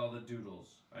busy with all the doodles.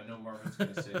 I know Marvin's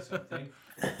going to say something.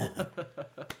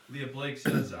 Leah Blake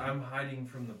says, I'm hiding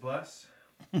from the bus.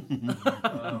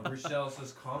 Rochelle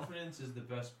says, confidence is the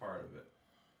best part of it.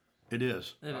 It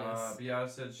is. It is. Biata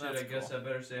said, shit, I guess I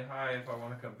better say hi if I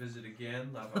want to come visit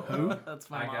again. Who? That's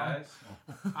my hi, mom. guys.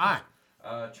 Hi.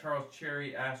 Charles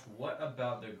Cherry asked, what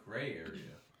about the gray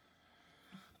area?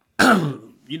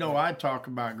 I talk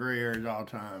about gray areas all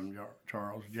the time,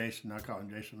 Charles. Jason, I call him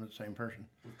Jason, we're the same person.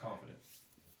 With confidence.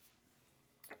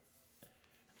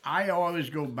 I always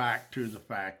go back to the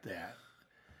fact that,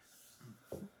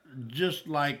 just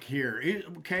like here,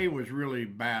 Kay was really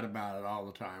bad about it all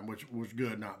the time, which was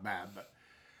good, not bad. But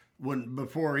even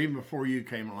before you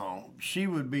came along, she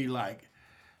would be like,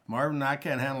 Marvin, I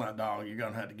can't handle that dog. You're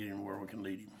going to have to get him where we can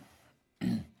lead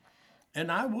him.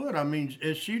 And I would. I mean,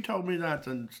 if she told me that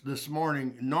this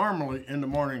morning, normally in the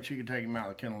morning she could take him out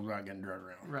of the kennel without getting drug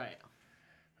around. Right.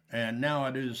 And now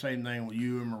I do the same thing with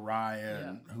you and Mariah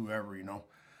and whoever,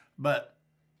 But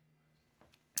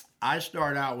I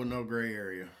start out with no gray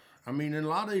area. I mean, in a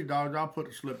lot of these dogs, I'll put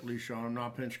a slip leash on them,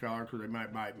 not pinch collar because they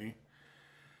might bite me.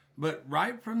 But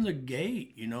right from the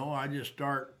gate, I just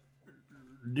start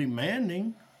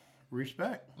demanding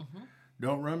respect. Mm-hmm.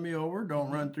 Don't run me over.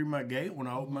 Don't run through my gate. When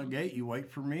I open my gate, you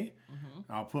wait for me.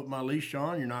 Mm-hmm. I'll put my leash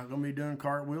on. You're not going to be doing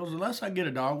cartwheels unless I get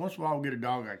a dog. Once in a while, I'll get a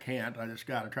dog I can't. I just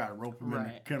got to try to rope him in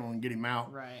the kennel and get him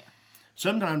out. Right.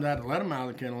 Sometimes I have to let him out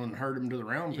of the kennel and herd him to the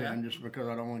round pen just because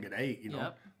I don't want to get ate,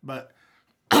 Yep. But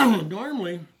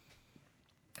normally,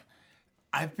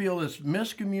 I feel this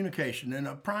miscommunication, and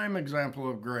a prime example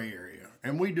of gray area,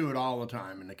 and we do it all the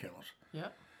time in the kennels,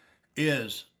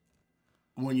 is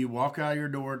when you walk out of your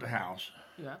door at the house,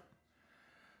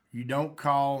 you don't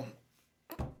call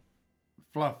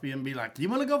Fluffy and be like, you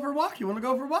want to go for a walk? You want to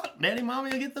go for a walk? Daddy,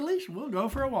 Mommy will get the leash. We'll go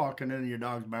for a walk. And then your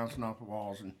dog's bouncing off the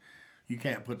walls, and you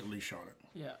can't put the leash on it.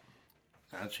 Yeah.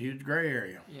 That's a huge gray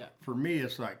area. Yeah. For me,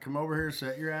 it's like, come over here,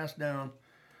 set your ass down.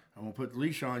 I'm going to put the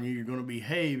leash on you. You're going to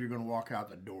behave. You're going to walk out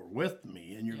the door with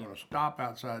me, and you're going to stop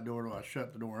outside the door till I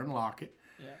shut the door and lock it.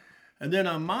 Yeah. And then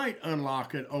I might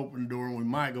unlock it, open the door, and we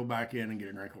might go back in and get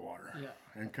a drink of water. Yeah.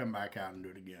 And come back out and do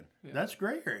it again. Yeah. That's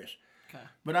gray areas. Okay.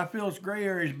 But I feel it's gray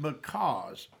areas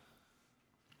because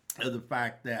of the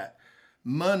fact that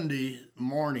Monday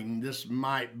morning, this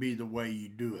might be the way you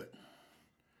do it.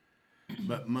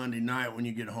 But Monday night when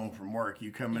you get home from work,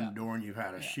 you come in the door and you've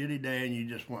had a shitty day and you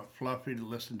just want Fluffy to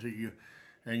listen to you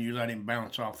and you let him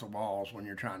bounce off the walls when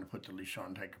you're trying to put the leash on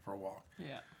and take him for a walk.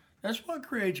 Yeah. That's what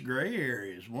creates gray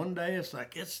areas. One day it's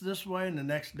like, it's this way, and the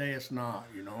next day it's not,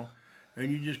 And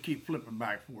you just keep flipping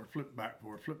back and forth, flipping back and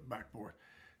forth, flipping back and forth.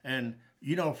 And,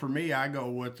 for me, I go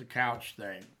with the couch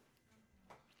thing.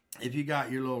 If you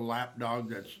got your little lap dog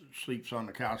that sleeps on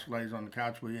the couch, lays on the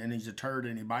couch with you, and he's a turd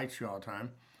and he bites you all the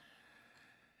time,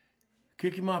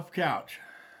 kick him off the couch.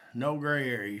 No gray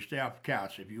area. You stay off the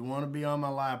couch. If you want to be on my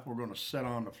lap, we're going to sit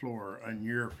on the floor, on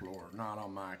your floor, not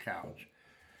on my couch.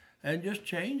 And just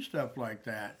change stuff like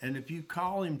that. And if you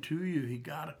call him to you, he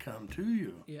got to come to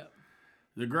you. Yep.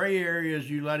 The gray area is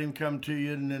you let him come to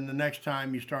you, and then the next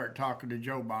time you start talking to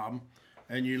Joe Bob,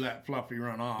 and you let Fluffy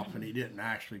run off, and he didn't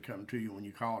actually come to you when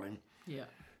you called him. Yeah.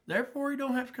 Therefore, he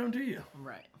don't have to come to you.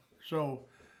 Right. So,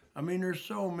 I mean, there's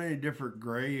so many different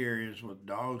gray areas with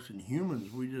dogs and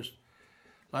humans. We just,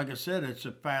 like I said, it's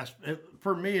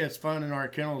for me, it's fun in our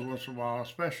kennels once in a while,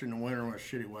 especially in the winter when it's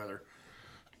shitty weather.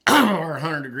 or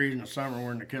 100 degrees in the summer,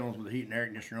 we're in the kennels with the heat and air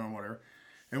conditioner on, whatever.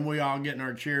 And we all get in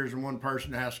our chairs, and one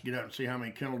person has to get up and see how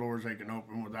many kennel doors they can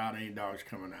open without any dogs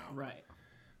coming out. Right.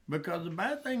 Because the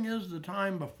bad thing is, the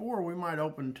time before, we might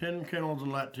open 10 kennels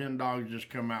and let 10 dogs just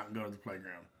come out and go to the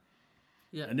playground.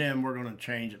 Yeah. And then we're going to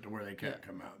change it to where they can't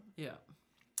come out. Yeah.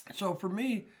 So for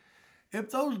me, if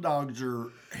those dogs are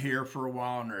here for a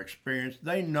while and they're experienced,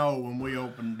 they know when we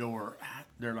open the door,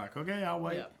 they're like, okay, I'll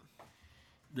wait. Yeah.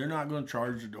 They're not going to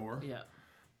charge the door. Yeah.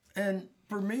 And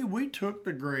for me, we took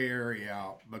the gray area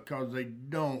out because they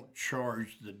don't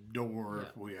charge the door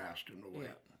if we ask them to wait.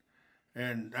 Yeah.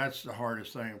 And that's the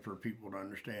hardest thing for people to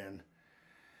understand.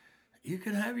 You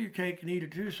can have your cake and eat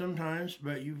it too sometimes,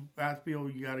 but I feel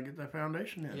you got to get that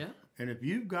foundation in. Yeah. And if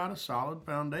you've got a solid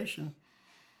foundation,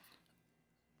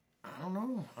 I don't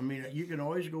know. I mean, you can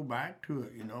always go back to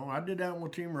it, you know. I did that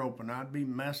with team roping. I'd be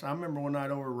messed. I remember one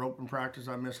night over roping practice,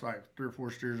 I missed like 3 or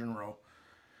 4 steers in a row.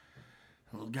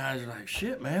 And the guys are like,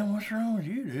 shit, man, what's wrong with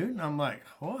you, dude? And I'm like,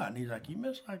 what? And he's like, you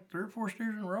missed like 3 or 4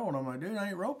 steers in a row. And I'm like, dude, I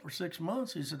ain't roped for 6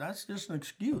 months. He said, that's just an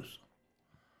excuse.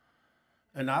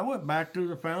 And I went back to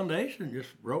the foundation, just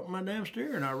roping my damn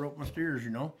steer. And I roped my steers,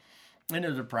 you know. And it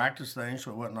was a practice thing,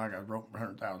 so it wasn't like I was roping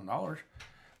 $100,000.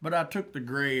 But I took the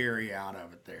gray area out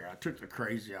of it there. I took the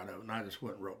crazy out of it, and I just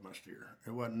wouldn't rope my steer.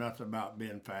 It wasn't nothing about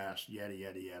being fast, yada,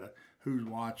 yada, yada. Who's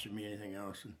watching me, anything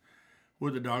else. And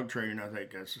with the dog training, I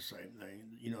think that's the same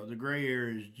thing. You know, the gray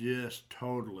area is just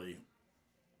totally,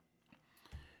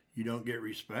 you don't get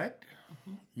respect.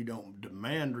 You don't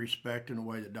demand respect in a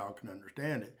way the dog can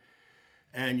understand it.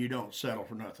 And you don't settle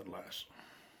for nothing less.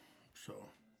 So,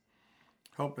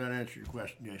 hope that answers your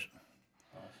question, Jason.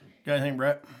 Awesome. Got anything,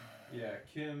 Brett? Yeah,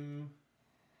 Kim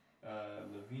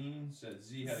Levine said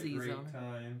Z had a great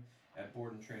time at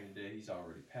board and training day. He's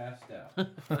already passed out.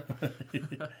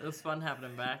 It was fun having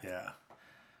him back. Yeah.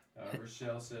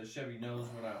 Rochelle says Chevy knows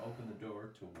when I open the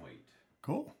door to wait.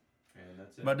 Cool. And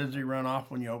that's it. But does he run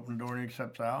off when you open the door and he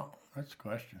steps out? That's the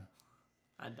question.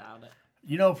 I doubt it.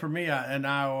 You know, for me,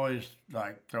 I always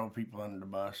like throw people under the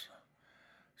bus.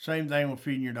 Same thing with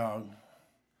feeding your dog.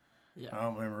 Yeah. I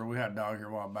don't remember. We had a dog here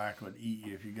a while back who would eat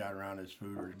you if you got around his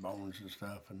food or his bones and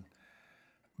stuff.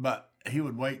 But he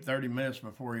would wait 30 minutes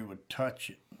before he would touch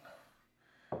it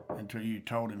until you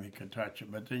told him he could touch it.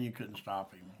 But then you couldn't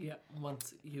stop him. Yeah,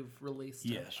 once you've released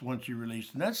him. Yes, once you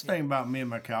release. And that's the thing about me and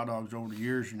my cow dogs over the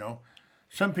years, you know.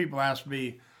 Some people ask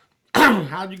me,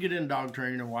 how'd you get in dog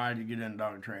training and why did you get in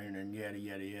dog training and yada,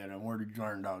 yada, yada. And where did you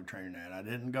learn dog training at? I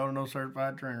didn't go to no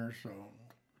certified trainers, so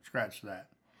scratch that.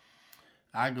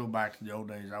 I go back to the old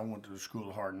days. I went to the school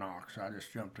of hard knocks. I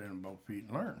just jumped in both feet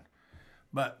and learned.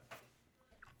 But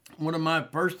one of my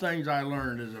first things I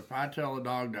learned is if I tell a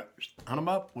dog to hunt him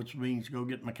up, which means go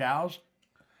get my cows,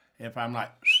 if I'm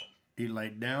like, he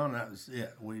laid down, that was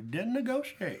it. We didn't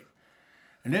negotiate.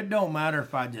 And it don't matter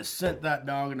if I just sent that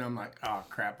dog and I'm like, oh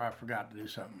crap, I forgot to do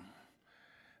something.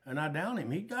 And I down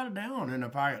him. He got it down. And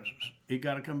he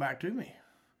got to come back to me.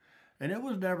 And it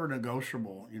was never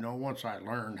negotiable, you know, once I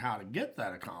learned how to get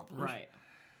that accomplished. Right.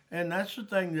 And that's the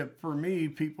thing that, for me,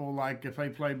 people like if they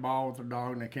play ball with a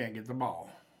dog and they can't get the ball.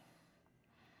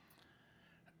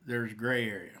 There's gray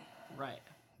area. Right.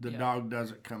 The dog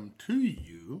doesn't come to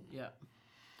you. Yeah.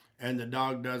 And the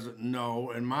dog doesn't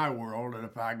know, in my world, that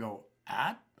if I go,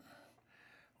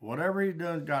 whatever he's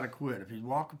done's got to quit. If he's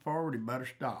walking forward, he better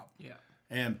stop. Yeah.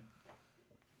 And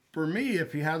for me,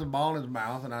 if he has a ball in his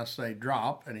mouth and I say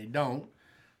drop and he don't,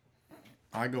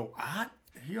 I go,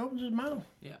 he opens his mouth.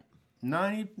 Yeah.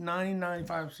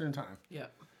 95% of the time. Yeah.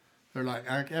 They're like,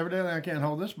 evidently I can't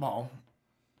hold this ball.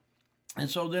 And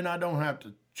so then I don't have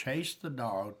to chase the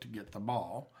dog to get the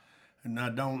ball. And I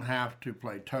don't have to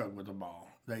play tug with the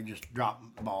ball. They just drop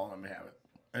the ball and let me have it.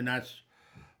 And that's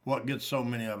what gets so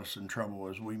many of us in trouble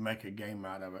is we make a game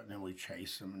out of it and then we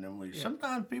chase them. And then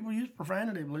sometimes people use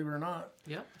profanity, believe it or not.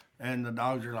 Yep. And the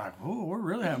dogs are like, oh, we're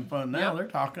really having fun now. Yep. They're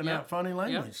talking that funny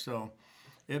language. Yep. So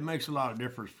it makes a lot of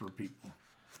difference for people.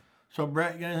 So,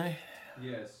 Brett, you got anything?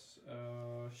 Yes.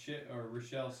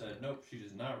 Rochelle said, nope, she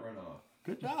does not run off.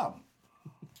 Good job.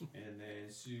 And then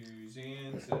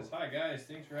Suzanne says, hi, guys.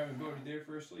 Thanks for having Bodie there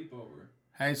for a sleepover.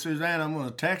 Hey, Suzanne, I'm going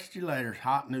to text you later.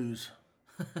 Hot news.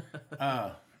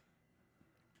 Man,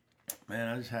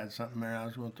 I just had something there I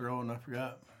was going to throw and I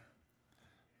forgot.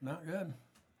 Not good.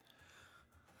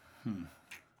 Well,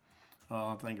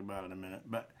 I'll think about it in a minute.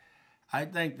 But I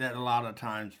think that a lot of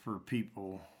times for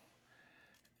people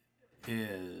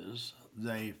is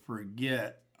they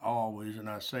forget always, and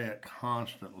I say it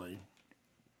constantly,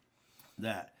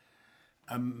 that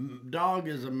a dog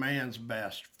is a man's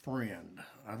best friend.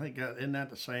 I think isn't that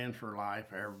the saying for life,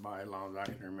 everybody, as long as I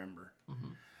can remember.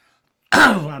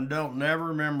 I don't never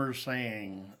remember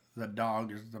saying the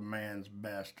dog is the man's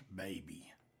best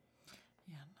baby.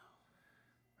 Yeah,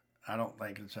 no. I don't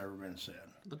think it's ever been said.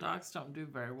 The dogs don't do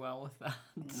very well with that.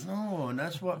 No, and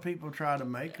that's what people try to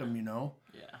make them, you know.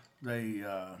 Yeah. They,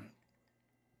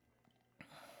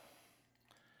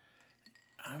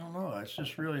 I don't know. It's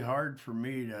just really hard for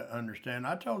me to understand.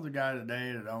 I told the guy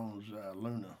today that owns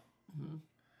Luna,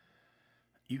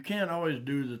 you can't always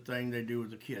do the thing they do with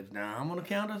the kids. Now, I'm going to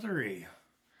count to 3.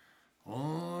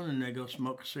 1, and they go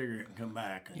smoke a cigarette and come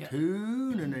back. And 2,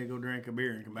 and then they go drink a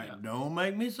beer and come back. Yeah. Don't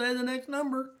make me say the next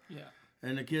number. Yeah.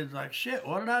 And the kid's like, shit,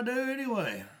 what did I do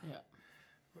anyway? Yeah.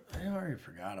 They already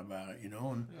forgot about it, you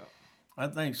know. And Yeah. I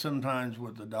think sometimes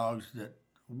with the dogs that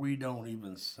we don't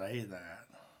even say that.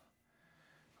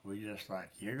 We just like,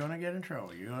 you're going to get in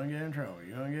trouble. You're going to get in trouble.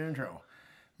 You're going to get in trouble.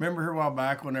 Remember a while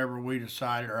back whenever we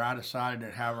decided, or I decided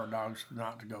to have our dogs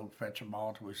not to go fetch a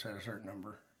ball till we set a certain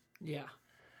number? Yeah.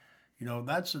 You know,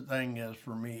 that's the thing is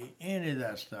for me, any of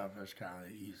that stuff is kind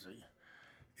of easy.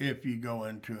 If you go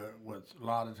into it with, a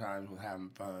lot of times with having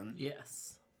fun.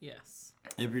 Yes. Yes.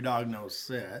 If your dog knows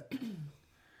sit,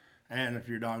 and if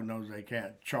your dog knows they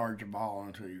can't charge a ball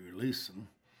until you release them,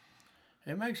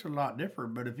 it makes it a lot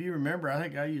different. But if you remember, I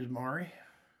think I used Mari.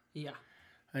 Yeah.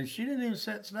 And she didn't even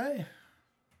sit today.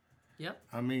 Yep.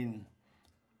 I mean,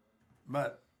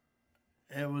 but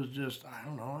it was just, I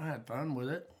don't know, I had fun with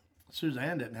it.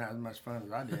 Suzanne didn't have as much fun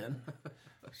as I did.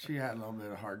 She had a little bit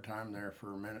of a hard time there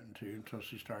for a minute or two until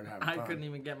she started having fun. I couldn't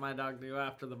even get my dog to go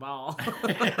after the ball.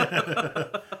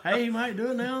 Hey, he might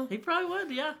do it now. He probably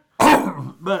would, yeah.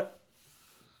 But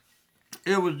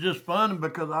it was just fun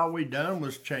because all we done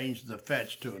was change the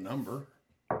fetch to a number.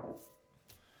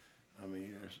 I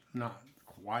mean, it's not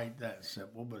quite that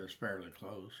simple, but it's fairly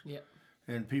close. Yeah.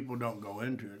 And people don't go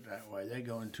into it that way. They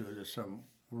go into it as some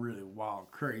really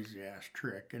wild, crazy ass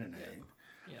trick, and it ain't.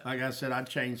 Yeah. Like I said, I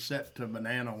changed set to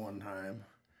banana one time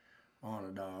on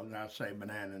a dog. I say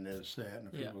banana in this set,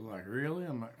 and people were like, really?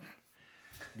 I'm like,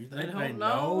 you think they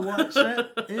know what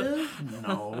set is?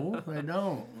 No, they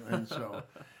don't. And so,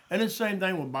 and it's the same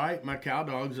thing with bite. My cow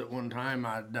dogs at one time,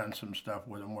 I'd done some stuff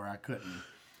with them where I couldn't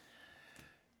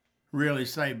really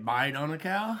say bite on a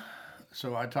cow.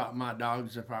 So I taught my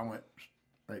dogs if I went,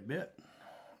 they bit.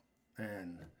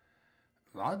 And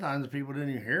a lot of times people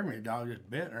didn't even hear me. The dog just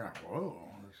bit. And they're like, whoa.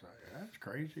 It's like, that's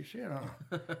crazy shit,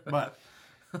 huh? But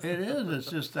it is. It's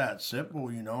just that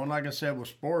simple, you know. And like I said, with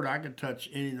Sport, I could touch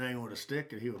anything with a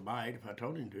stick and he would bite if I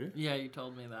told him to. Yeah, you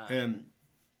told me that. And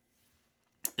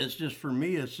it's just, for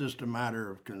me, it's just a matter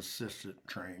of consistent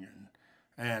training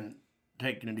and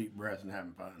taking a deep breath and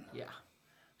having fun. Yeah.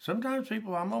 Sometimes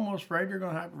people, I'm almost afraid you're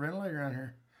going to hyperventilate around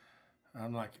here.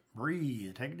 I'm like,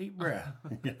 breathe, take a deep breath,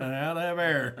 get out of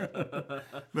air.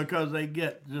 Because they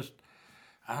get just,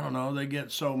 I don't know, they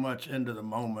get so much into the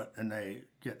moment and they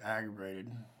get aggravated.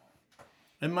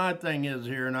 And my thing is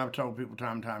here, and I've told people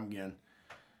time and time again,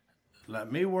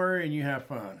 let me worry and you have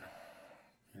fun.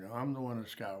 You know, I'm the one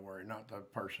that's got to worry, not the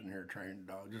person here training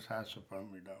the dog. Just have some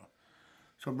fun with your dog.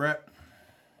 So, Brett.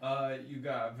 You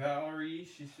got Valerie.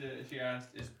 She asked,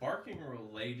 is barking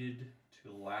related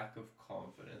to lack of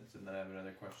confidence? And then I have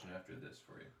another question after this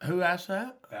for you. Who asked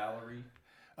that? Valerie.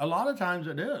 A lot of times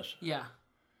it is. Yeah.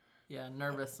 Yeah,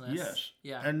 nervousness. Yes.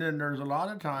 Yeah. And then there's a lot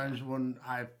of times when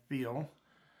I feel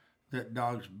that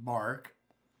dogs bark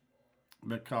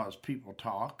because people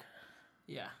talk.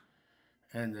 Yeah.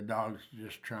 And the dog's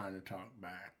just trying to talk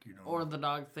back, you know. Or the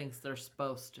dog thinks they're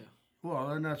supposed to.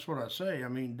 Well, and that's what I say. I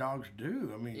mean, dogs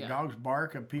do. I mean, dogs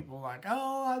bark at people like,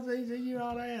 oh, I think you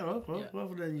ought to am.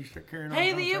 Then you start carrying on.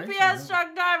 Hey, the UPS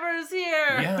truck driver is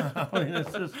here. Yeah, I mean,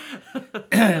 it's just,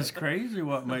 it's crazy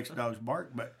what makes dogs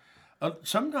bark. But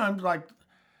sometimes, like,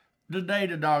 today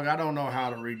the dog, I don't know how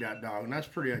to read that dog, and that's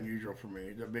pretty unusual for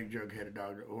me. The big jug-headed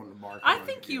dog that wanted to bark. I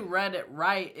think you read it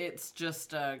right. It's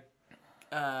just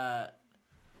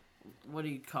what do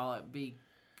you call it? Be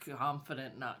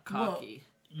confident, not cocky.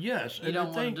 Well, yes. You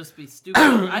don't want to just be stupid.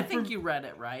 I think you read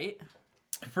it right.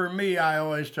 For me, I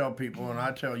always tell people, and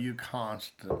I tell you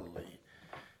constantly,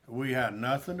 we had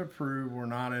nothing to prove. We're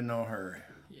not in no hurry.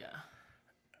 Yeah.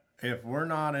 If we're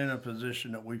not in a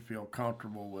position that we feel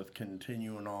comfortable with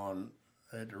continuing on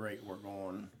at the rate we're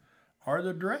going, or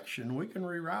the direction, we can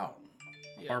reroute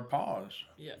or pause,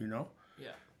 you know?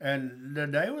 Yeah. And the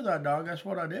day with that dog, that's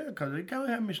what I did, because he kind of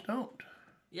had me stumped.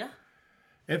 Yeah.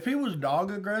 If he was dog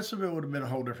aggressive, it would have been a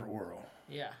whole different world.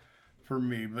 Yeah. For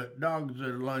me. But dogs that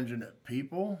are lunging at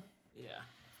people, yeah,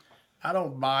 I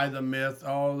don't buy the myth,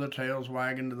 oh, the tail's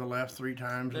wagging to the left 3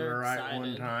 times and They're the right excited.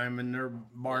 1 time, and they're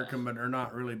barking, but they're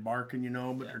not really barking, you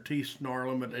know, but their teeth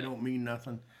snarling, but they don't mean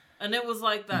nothing. And it was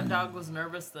like that dog was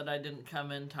nervous that I didn't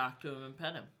come in, talk to him, and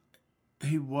pet him.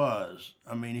 He was.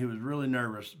 I mean, he was really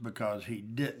nervous because he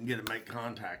didn't get to make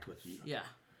contact with you. Yeah.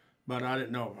 But I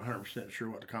didn't know 100%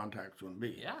 sure what the contact was going to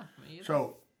be. Yeah. Me either.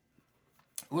 So,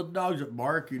 with dogs that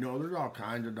bark, there's all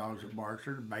kinds of dogs that bark.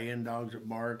 There's baying dogs that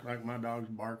bark. Like my dogs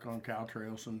bark on cow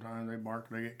trails sometimes. They bark,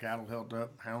 they get cattle held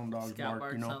up. Hound dogs Scout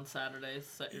bark, barks on Saturdays,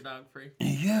 set your dog free.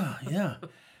 Yeah.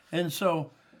 And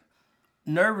so,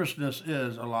 nervousness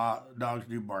is a lot. Dogs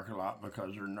do bark a lot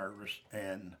because they're nervous.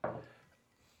 And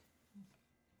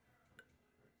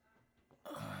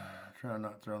try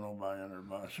not to throw nobody under the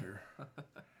bus here.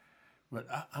 But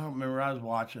I don't remember, I was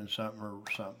watching something.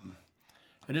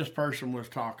 And this person was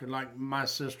talking, like my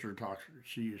sister talks,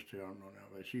 she used to, I don't know now,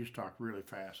 but she used to talk really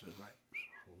fast. It's like,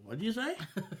 what'd you say?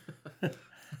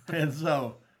 And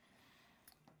so,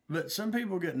 but some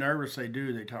people get nervous, they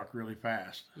talk really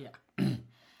fast. Yeah.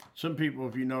 Some people,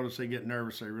 if you notice, they get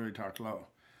nervous, they really talk low.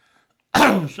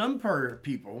 Some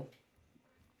people,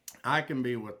 I can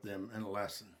be with them in a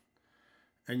lesson,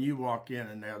 and you walk in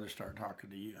and they'll just start talking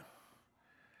to you.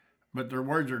 But their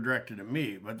words are directed at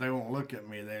me, but they won't look at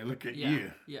me. They look at you.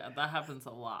 Yeah, that happens a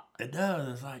lot. It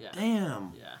does. It's like,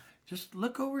 damn. Yeah. Just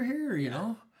look over here, you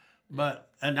know. But,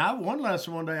 and one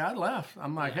lesson one day I left.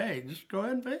 I'm like, hey, just go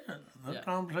ahead and finish it. That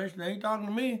conversation, they ain't talking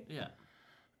to me. Yeah.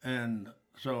 And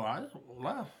so I just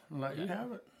left and let you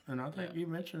have it. And I think you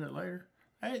mentioned it later.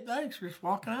 Hey, thanks. Just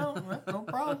walking out. No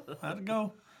problem. I had to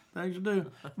go. Things to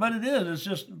do. But it is. It's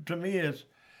just, to me,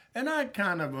 and I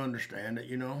kind of understand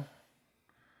it,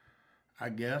 I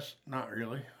guess. Not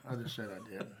really. I just said I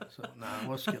did. So,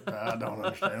 we'll skip that. I don't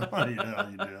understand why you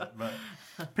do it.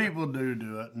 But people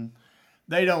do it. And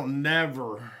they don't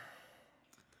never.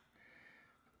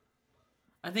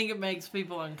 I think it makes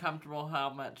people uncomfortable how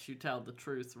much you tell the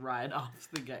truth right off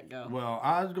the get-go. Well,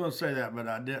 I was going to say that, but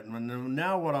I didn't. And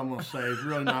now what I'm going to say is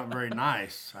really not very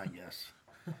nice, I guess.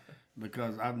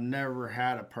 Because I've never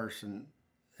had a person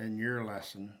in your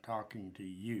lesson talking to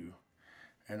you,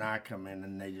 and I come in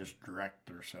and they just direct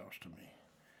themselves to me.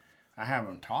 I have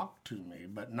them talk to me,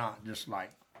 but not just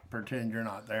like pretend you're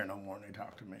not there no more and they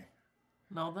talk to me.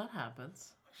 No, that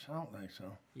happens. I don't think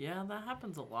so. Yeah, that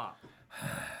happens a lot.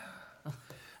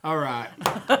 All right.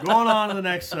 Going on to the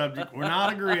next subject. We're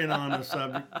not agreeing on the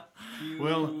subject.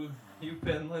 Hugh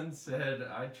Penland said,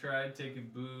 I tried taking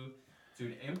Boo to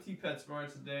an empty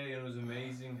PetSmart today, and it was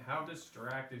amazing how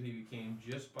distracted he became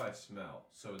just by smell.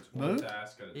 So it's one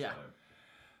task at a time.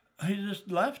 He just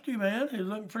left you, man. He's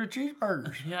looking for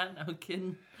cheeseburgers. Yeah, no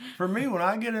kidding. For me, when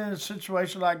I get in a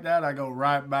situation like that, I go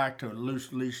right back to a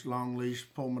loose leash, long leash,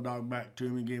 pull my dog back to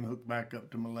me, get him hooked back up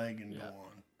to my leg, and go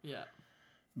on. Yeah.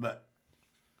 But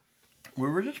we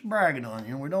were just bragging on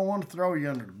you. We don't want to throw you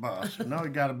under the bus. We know you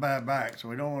got a bad back, so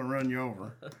we don't want to run you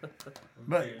over.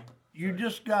 But you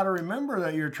just got to remember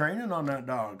that you're training on that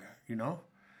dog,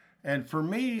 And for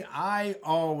me, I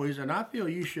always, and I feel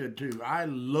you should too, I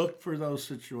look for those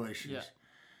situations. Yeah.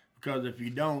 Because if you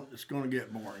don't, it's going to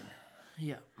get boring.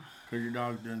 Yeah. Because your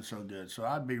dog's doing so good. So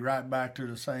I'd be right back to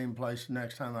the same place the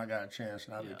next time I got a chance,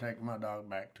 and I'd be taking my dog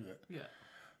back to it. Yeah.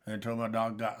 Until my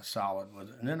dog got solid with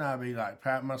it. And then I'd be like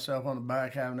patting myself on the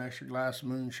back, have an extra glass of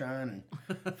moonshine,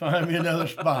 and find me another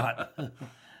spot. All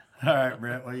right,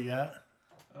 Brett, what you got?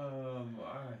 I have,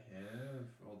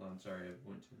 hold on, sorry, I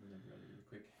went to another really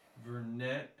quick.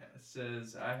 Vernette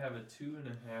says, I have a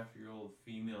 2.5-year-old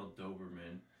female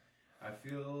Doberman. I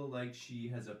feel like she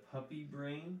has a puppy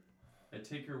brain. I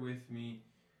take her with me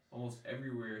almost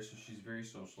everywhere, so she's very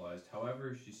socialized.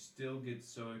 However, she still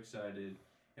gets so excited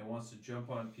and wants to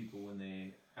jump on people when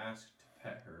they ask to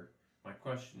pet her. My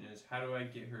question is, how do I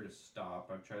get her to stop?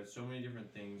 I've tried so many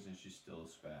different things and she's still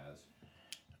a spaz.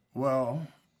 Well,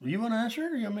 you want to answer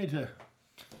it or you want me to?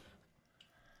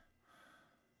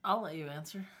 I'll let you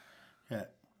answer. Yeah.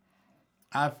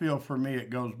 I feel for me it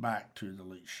goes back to the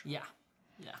leash. Yeah.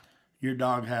 Yeah. Your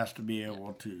dog has to be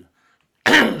able to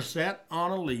set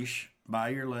on a leash by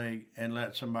your leg and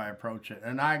let somebody approach it.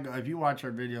 And if you watch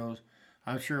our videos,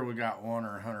 I'm sure we got 1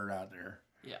 or 100 out there.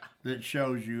 Yeah. That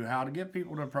shows you how to get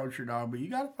people to approach your dog, but you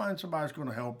got to find somebody that's going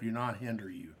to help you, not hinder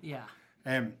you. Yeah.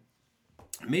 And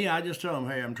me, I just tell them,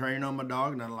 hey, I'm training on my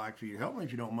dog, and I'd like for you to help me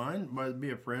if you don't mind, whether it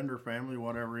be a friend or family,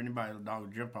 whatever, anybody the dog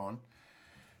will jump on.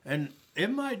 And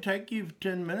it might take you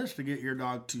 10 minutes to get your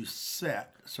dog to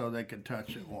set so they can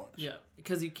touch it once. Yeah,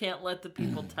 because you can't let the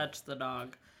people touch the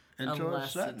dog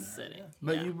unless it's sitting.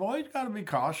 But you've always got to be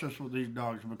cautious with these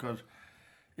dogs because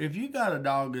if you got a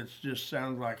dog that just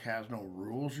sounds like has no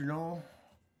rules,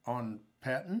 on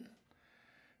petting,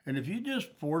 And if you just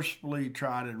forcefully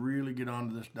try to really get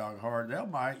onto this dog hard, they'll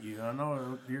bite you. I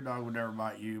know your dog would never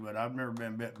bite you, but I've never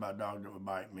been bit by a dog that would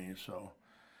bite me. So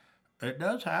it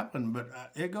does happen, but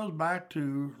it goes back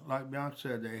to, like Bianca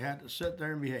said, they had to sit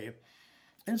there and behave.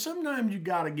 And sometimes you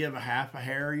got to give a half a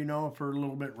hair, you know, if they're a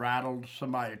little bit rattled,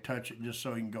 somebody to touch it just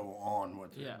so you can go on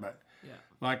with it. Yeah. But Yeah.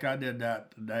 like I did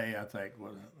that today, I think,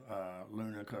 with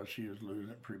Luna, because she was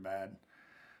losing it pretty bad.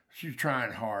 She was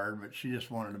trying hard, but she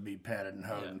just wanted to be petted and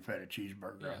hugged and fed a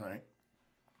cheeseburger, I think.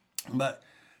 But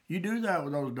you do that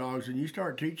with those dogs, and you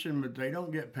start teaching them that they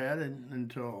don't get petted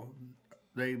until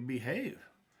they behave.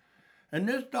 And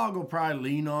this dog will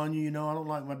probably lean on you. You know, I don't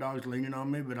like my dogs leaning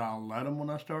on me, but I'll let them when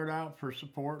I start out for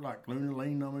support. Like Luna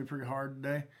leaned on me pretty hard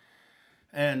today.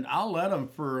 And I'll let them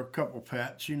for a couple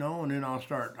pets, you know, and then I'll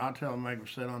tell them make them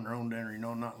sit on their own dinner, you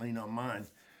know, not lean on mine.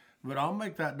 But I'll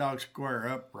make that dog square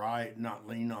up right, not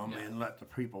lean on me, and let the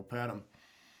people pet him.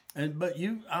 But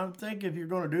I think if you're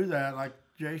going to do that, like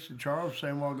Jason Charles was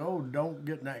saying, well, don't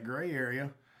get in that gray area.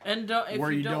 And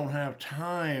where you don't have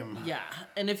time. Yeah,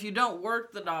 and if you don't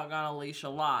work the dog on a leash a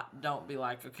lot, don't be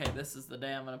like, okay, this is the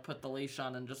day I'm going to put the leash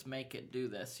on and just make it do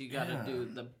this. You got to do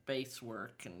the base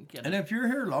work and get. And if you're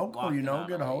here local, you know,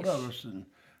 get a hold of us and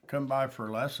come by for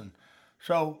a lesson.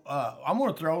 So I'm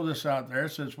going to throw this out there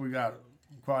since we got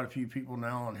quite a few people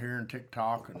now on here and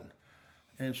TikTok and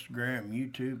Instagram,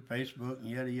 YouTube, Facebook, and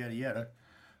yada yada yada.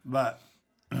 But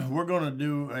we're going to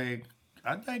do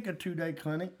I think a 2-day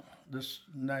clinic. This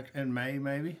next in May,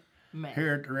 maybe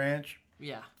here at the ranch.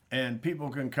 Yeah. And people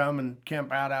can come and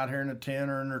camp out here in a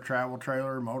tent or in their travel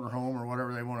trailer or motorhome or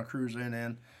whatever they want to cruise in.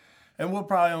 And we'll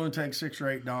probably only take 6 or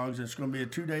 8 dogs. It's going to be a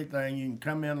 2-day thing. You can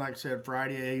come in, like I said,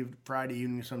 Friday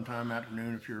evening, sometime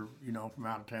afternoon if you're, you know, from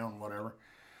out of town, whatever,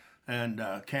 and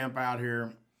camp out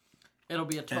here. It'll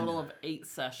be a total of 8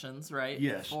 sessions, right?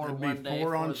 Yes. For it'll be 1 day,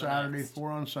 4 on Saturday, next.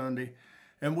 4 on Sunday.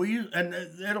 And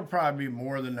it'll probably be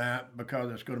more than that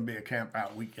because it's going to be a camp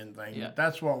out weekend thing. Yeah. But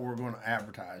that's what we're going to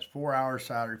advertise. 4 hours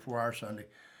Saturday, 4 hours Sunday.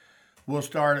 We'll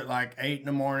start at like 8 in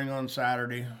the morning on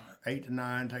Saturday, 8 to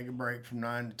 9, take a break from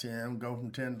 9 to 10, go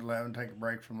from 10 to 11, take a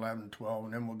break from 11 to 12,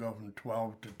 and then we'll go from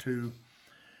 12 to 2.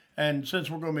 And since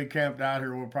we're going to be camped out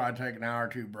here, we'll probably take an hour or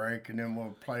 2 break, and then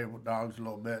we'll play with dogs a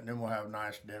little bit, and then we'll have a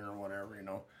nice dinner or whatever, you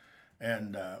know.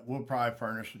 And we'll probably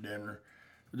furnish the dinner.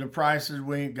 The prices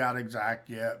we ain't got exact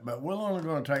yet, but we're only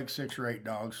going to take 6 or 8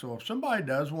 dogs. So if somebody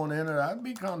does want in it, I'd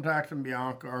be contacting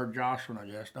Bianca or Jocelyn, I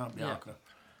guess, not Bianca.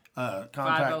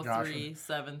 Contact Jocelyn.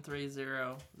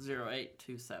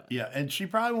 503-730-0827. Yeah, and she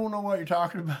probably won't know what you're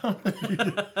talking about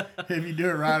if you do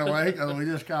it right away, because we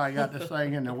just kind of got this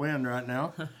thing in the wind right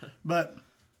now. But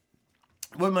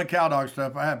with my cow dog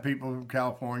stuff, I have people from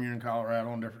California and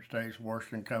Colorado and different states,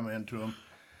 Washington, come into them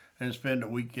and spend a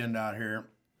weekend out here.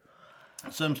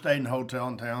 Some stayed in a hotel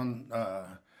in town.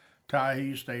 Ty,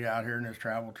 he stayed out here in his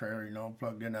travel trailer, you know,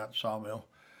 plugged in out the sawmill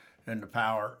and the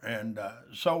power. And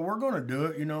so we're going to do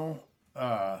it, you know.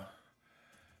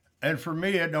 And for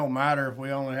me, it don't matter if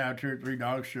we only have 2 or 3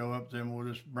 dogs show up, then we'll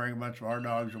just bring a bunch of our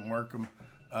dogs and work them,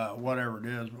 whatever it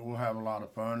is. But we'll have a lot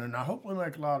of fun. And I hope we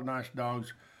make a lot of nice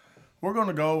dogs. We're going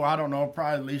to go, I don't know,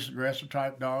 probably least aggressive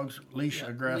type dogs, leash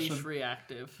aggressive. Leash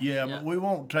reactive. Yeah, but we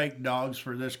won't take dogs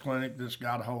for this clinic that's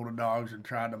got a hold of dogs and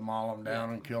try to maul them down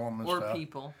and kill them and stuff. Or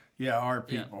people. Yeah, our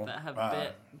people. Yeah, that have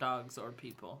bit dogs or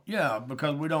people. Yeah,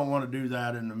 because we don't want to do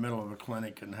that in the middle of a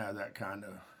clinic and have that kind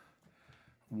of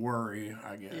worry,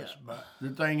 I guess. Yeah. But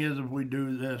the thing is, if we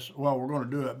do this, well, we're going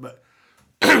to do it, but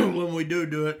when we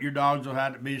do it, your dogs will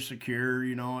have to be secure,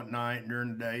 you know, at night and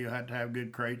during the day. You'll have to have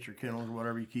good crates or kennels or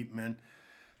whatever you keep them in.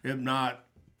 If not,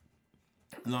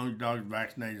 as long as your dog's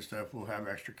vaccinated and stuff, we'll have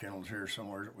extra kennels here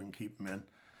somewhere that we can keep them in.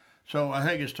 So I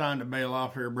think it's time to bail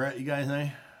off here. Brett, you got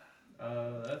anything?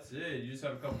 That's it. You just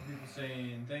have a couple people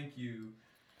saying thank you.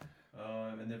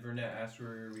 And then Burnett asked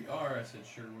where we are. I said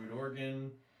Sherwood,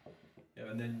 Oregon. Yeah,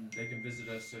 and then they can visit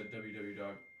us at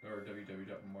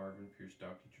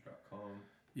www.marvinpiercedogteacher.com.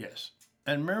 Yes.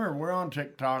 And remember, we're on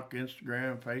TikTok,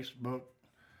 Instagram, Facebook,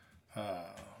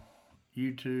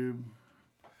 YouTube.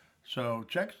 So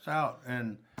check us out,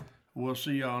 and we'll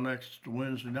see y'all next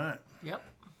Wednesday night. Yep.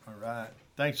 All right.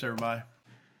 Thanks, everybody.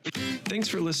 Thanks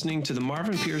for listening to the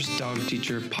Marvin Pierce Dog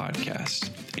Teacher podcast.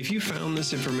 If you found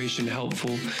this information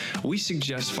helpful, we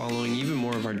suggest following even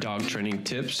more of our dog training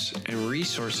tips and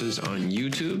resources on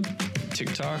YouTube,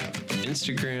 TikTok,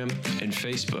 Instagram, and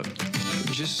Facebook.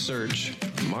 Just search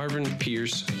Marvin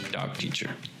Pierce Dog Teacher.